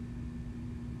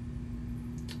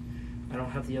 I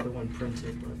don't have the other one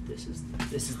printed, but this is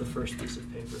the first piece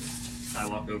of paper. I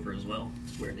walk over as well,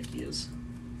 where Nikki is.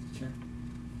 Sure.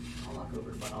 I'll walk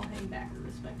over, but I'll hang back a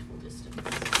respectful distance.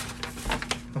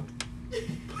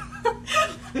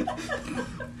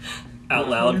 Out What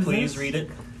loud, is please this? read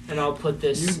it. And I'll put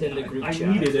this in the group I chat.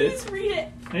 needed it. Please read it.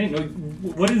 I didn't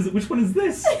know. Which one is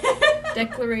this?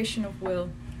 Declaration of will.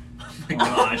 Oh my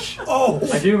gosh. Oh!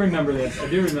 I do remember this. I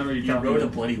do remember you You telling me wrote a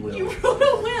this. bloody will. You wrote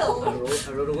a will.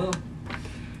 I wrote a will.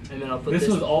 And then I'll put This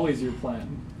this. was always your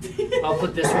plan. I'll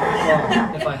put this one.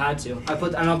 Well, if I had to,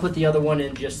 I'll put the other one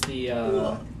in just the.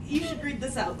 Well, you should read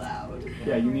this out loud.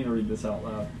 Yeah, you need to read this out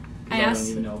loud. 'Cause I I don't asked-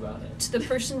 even know about it. To the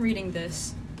person reading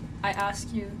this, I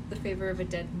ask you the favor of a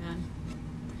dead man.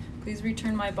 Please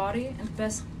return my body and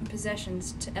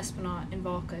possessions to Espinat and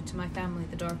Valka, to my family,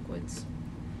 the Darkwoods.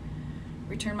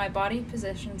 Return my body,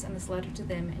 possessions, and this letter to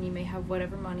them, and you may have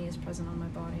whatever money is present on my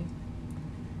body.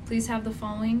 Please have the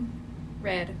following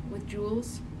read with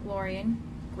Jules, Lorien,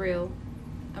 Grill,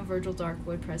 and Virgil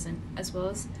Darkwood present, as well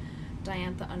as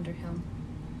Diantha Underhill.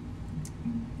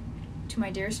 To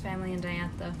my dearest family and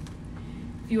Diantha,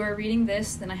 if you are reading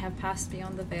this, then I have passed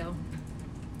beyond the veil.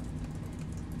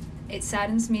 It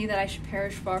saddens me that I should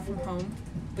perish far from home,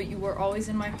 but you were always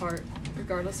in my heart,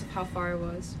 regardless of how far I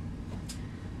was.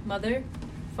 Mother,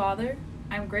 Father,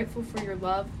 I am grateful for your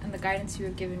love and the guidance you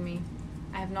have given me.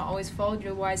 I have not always followed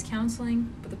your wise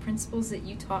counseling, but the principles that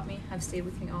you taught me have stayed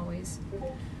with me always.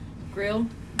 Grill,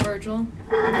 Virgil,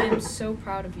 I am so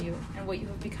proud of you and what you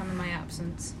have become in my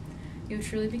absence. You have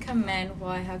truly become men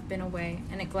while I have been away,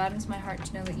 and it gladdens my heart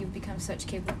to know that you've become such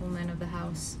capable men of the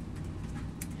house.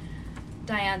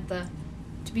 Diantha,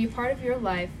 to be a part of your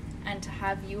life and to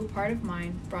have you a part of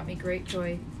mine brought me great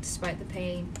joy, despite the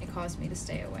pain it caused me to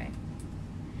stay away.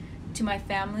 To my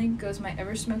family goes my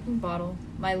ever-smoking bottle,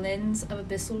 my lens of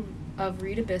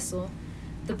Reed Abyssal,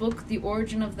 the book The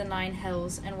Origin of the Nine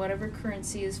Hells, and whatever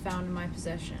currency is found in my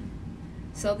possession.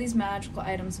 Sell these magical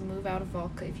items and move out of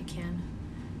Valka if you can.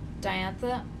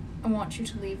 Diantha, I want you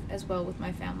to leave as well with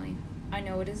my family. I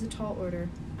know it is a tall order.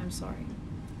 I'm sorry.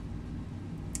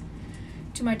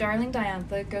 To my darling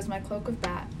Diantha goes my cloak of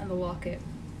bat and the locket.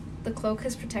 The cloak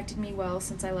has protected me well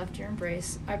since I left your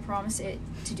embrace. I promise it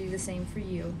to do the same for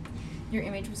you. Your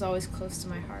image was always close to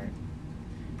my heart.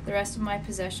 The rest of my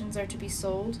possessions are to be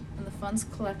sold, and the funds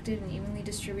collected and evenly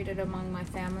distributed among my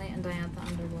family and Diantha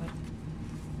Underwood.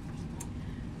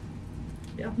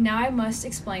 Yeah. Now I must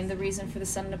explain the reason for the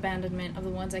sudden abandonment of the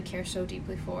ones I care so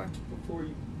deeply for. Before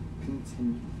you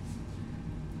continue,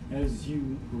 as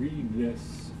you read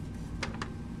this,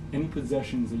 any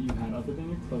possessions that you had other than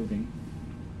your clothing,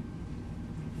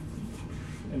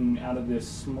 and out of this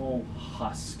small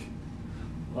husk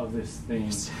of this thing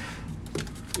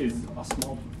is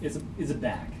a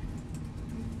bag.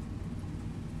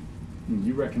 And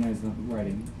you recognize the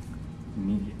writing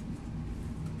immediately.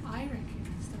 I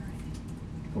recognize the writing.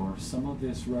 For some of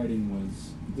this writing was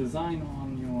designed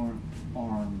on your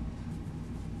arm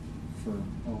for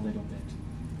a little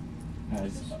bit,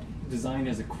 as designed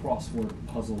as a crossword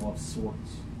puzzle of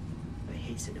sorts I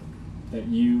hate Sudoku. that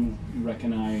you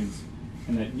recognize,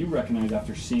 and that you recognize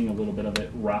after seeing a little bit of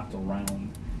it wrapped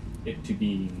around it to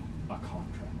being a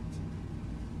contract.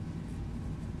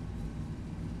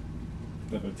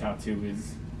 That the tattoo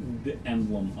is the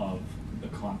emblem of the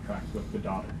contract with the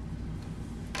daughter.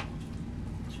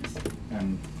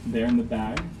 And there in the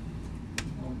bag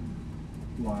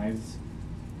lies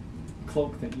a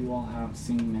cloak that you all have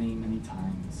seen many, many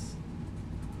times.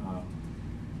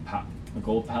 A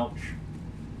gold pouch.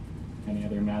 Any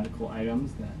other magical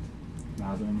items that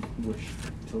Mazarin wished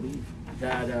to leave?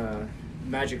 That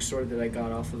magic sword that I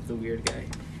got off of the weird guy.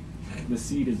 The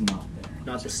seed is not there.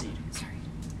 Not the seed.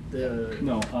 Sorry.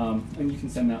 No, and you can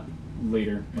send that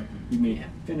later, but you may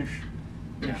finish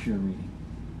Yeah. your reading.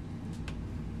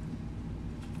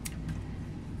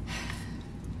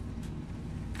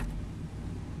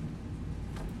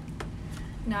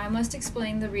 Now I must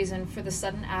explain the reason for the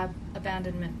sudden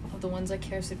abandonment of the ones I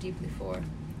care so deeply for.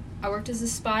 I worked as a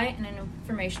spy and an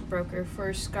information broker for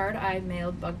a scarred-eyed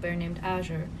male bugbear named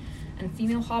Azure, and a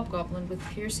female hobgoblin with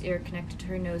pierced ear connected to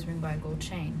her nose ring by a gold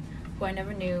chain, who I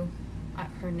never knew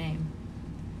her name.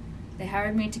 They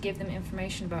hired me to give them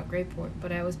information about Greyport,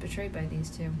 but I was betrayed by these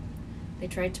two. They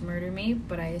tried to murder me,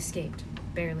 but I escaped,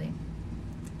 barely.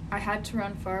 I had to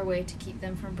run far away to keep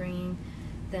them from bringing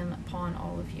them upon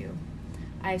all of you.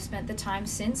 I have spent the time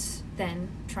since then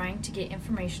trying to get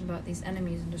information about these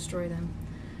enemies and destroy them.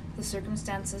 The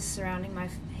circumstances surrounding my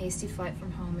hasty flight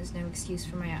from home is no excuse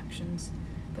for my actions,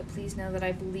 but please know that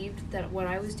I believed that what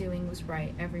I was doing was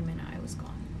right every minute I was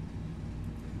gone.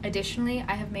 Additionally,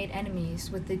 I have made enemies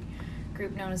with the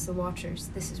group known as the Watchers.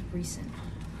 This is recent,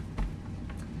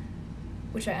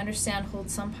 which I understand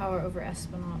holds some power over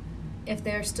Esplanade. If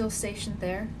they are still stationed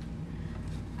there,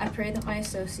 I pray that my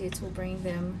associates will bring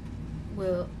them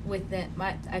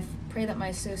I pray that my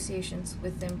associations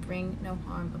with them bring no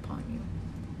harm upon you.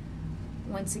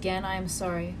 Once again, I am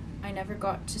sorry. I never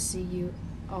got to see you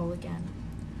all again.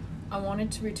 I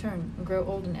wanted to return and grow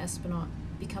old in Esplanade,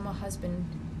 become a husband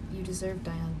you deserve,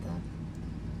 Diantha.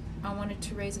 I wanted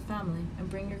to raise a family and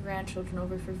bring your grandchildren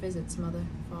over for visits, Mother,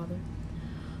 Father.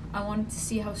 I wanted to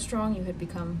see how strong you had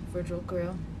become, Virgil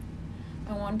Grill.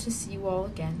 I wanted to see you all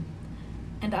again,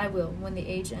 and I will when the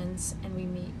age ends and we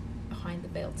meet behind the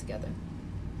veil together.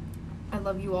 I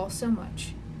love you all so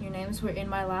much. Your names were in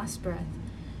my last breath,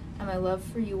 and my love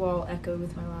for you all echoed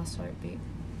with my last heartbeat.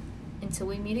 Until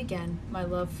we meet again, my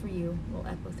love for you will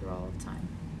echo through all of time.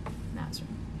 Mazarin.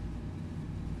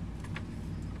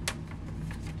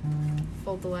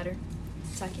 Fold the letter,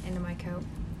 tuck it into my coat,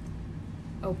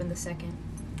 open the second.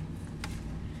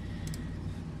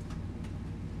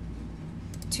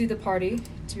 To the party,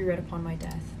 to be read upon my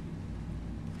death.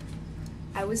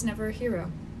 I was never a hero,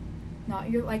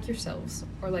 not like yourselves,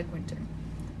 or like Winter.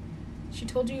 She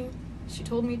told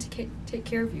me to take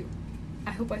care of you.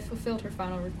 I hope I fulfilled her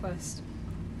final request.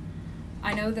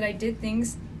 I know that I did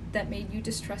things that made you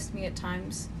distrust me at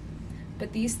times,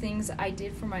 but these things I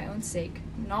did for my own sake,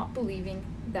 not believing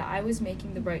that I was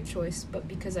making the right choice, but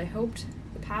because I hoped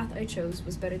the path I chose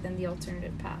was better than the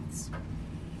alternative paths.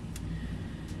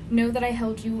 Know that I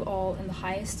held you all in the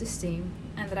highest esteem,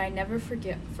 and that I never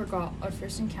forgot our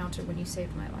first encounter when you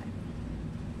saved my life,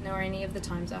 nor any of the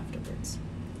times afterwards.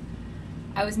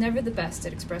 I was never the best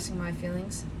at expressing my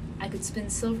feelings. I could spin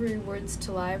silvery words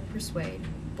to lie or persuade,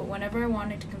 but whenever I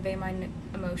wanted to convey my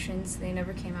emotions, they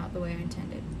never came out the way I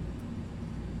intended.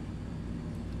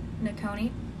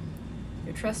 Nakoni,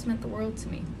 your trust meant the world to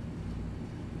me.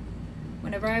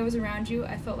 Whenever I was around you,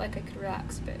 I felt like I could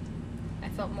relax a bit. I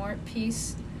felt more at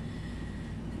peace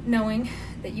knowing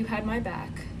that you had my back,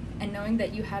 and knowing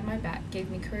that you had my back gave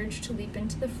me courage to leap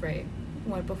into the fray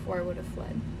before I would have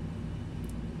fled.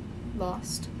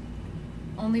 Lost.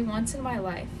 Only once in my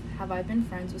life have I been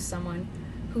friends with someone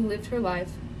who lived her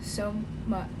life so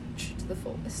much to the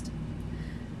fullest.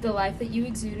 The life that you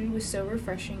exuded was so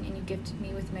refreshing, and you gifted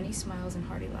me with many smiles and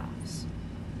hearty laughs.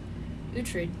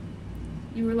 Uhtred,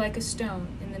 you were like a stone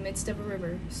in the midst of a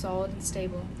river, solid and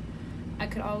stable. I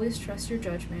could always trust your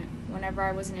judgment whenever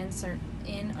I was in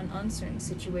an uncertain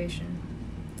situation.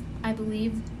 I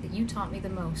believe that you taught me the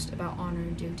most about honor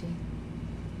and duty.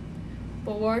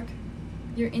 Bulwark,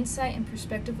 your insight and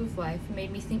perspective of life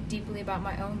made me think deeply about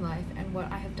my own life and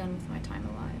what I have done with my time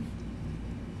alive.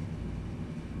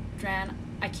 Tran,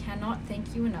 I cannot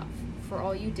thank you enough for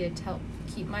all you did to help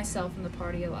keep myself and the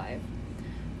party alive.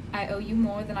 I owe you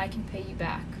more than I can pay you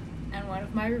back, and one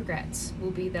of my regrets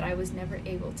will be that I was never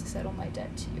able to settle my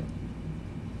debt to you.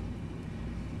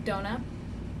 Dona,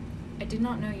 I did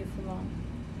not know you for long,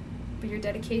 but your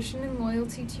dedication and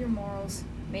loyalty to your morals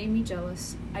made me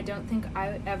jealous. I don't think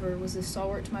I ever was as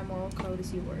stalwart to my moral code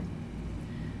as you were.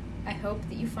 I hope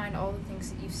that you find all the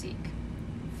things that you seek.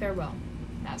 Farewell,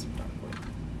 Nazar Darkwood.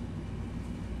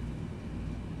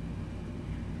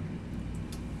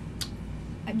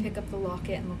 I pick up the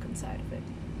locket and look inside of it.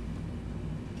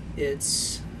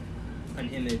 It's an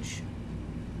image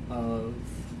of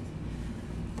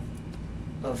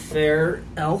a fair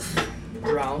elf,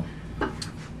 drow.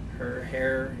 Her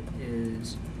hair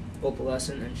is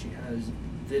opalescent and she has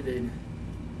vivid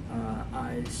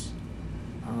eyes.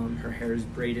 Her hair is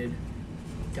braided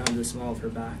down to the small of her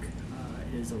back.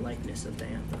 It is a likeness of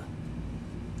Diantha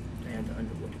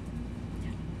Underwood.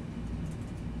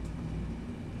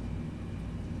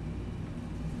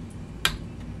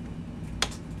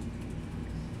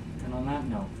 And on that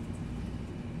note,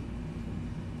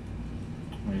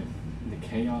 with the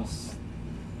chaos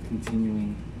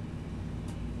continuing,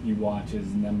 you watch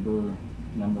as number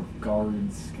of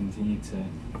guards continue to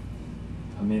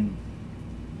come in.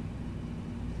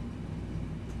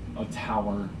 A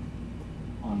tower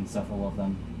on several of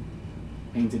them,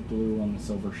 painted blue on the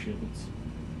silver shields.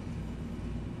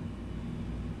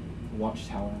 A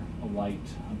watchtower, a light,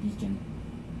 a beacon.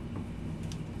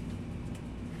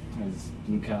 As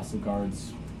Blue Castle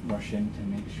guards rush in to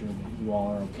make sure that you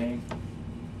all are okay.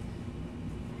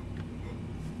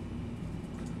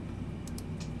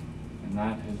 And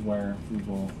that is where we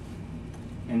will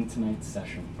end tonight's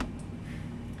session.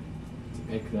 To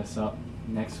pick this up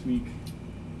next week,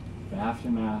 the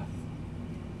aftermath,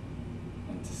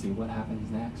 and to see what happens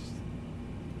next.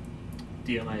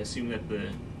 DM, I assume that the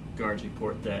guards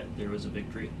report that there was a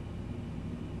victory.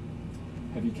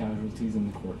 Heavy casualties in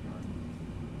the courtyard.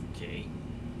 Okay.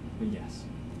 But yes.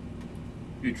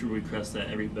 Future request that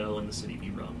every bell in the city be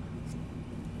rung.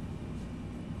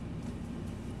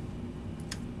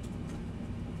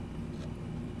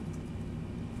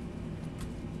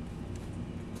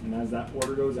 And as that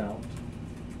order goes out,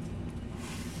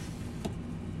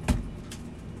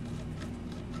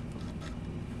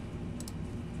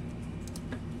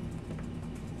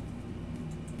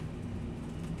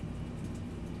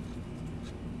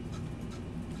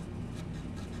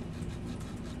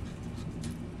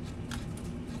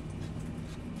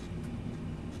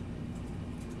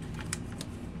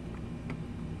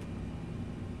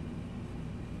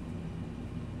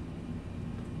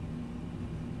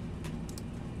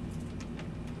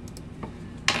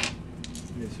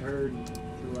 is heard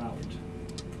throughout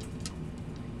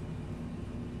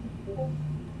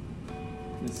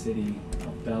the city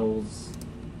of bells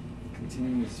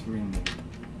continues ringing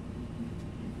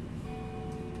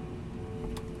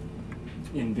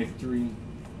in victory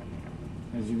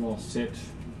as you all sit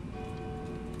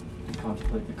and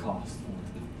contemplate the cost for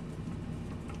it.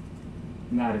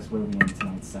 And that is where we end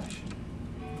tonight's session.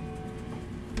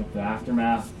 With the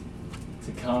aftermath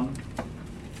to come,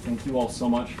 thank you all so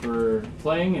much for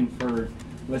playing and for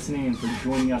listening and for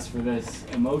joining us for this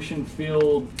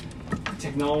emotion-filled,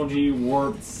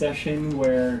 technology-warped session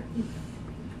where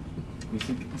we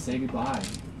say goodbye.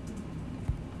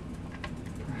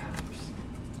 Perhaps.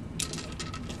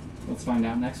 Let's find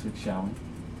out next week, shall we?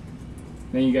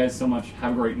 Thank you guys so much.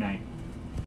 Have a great night.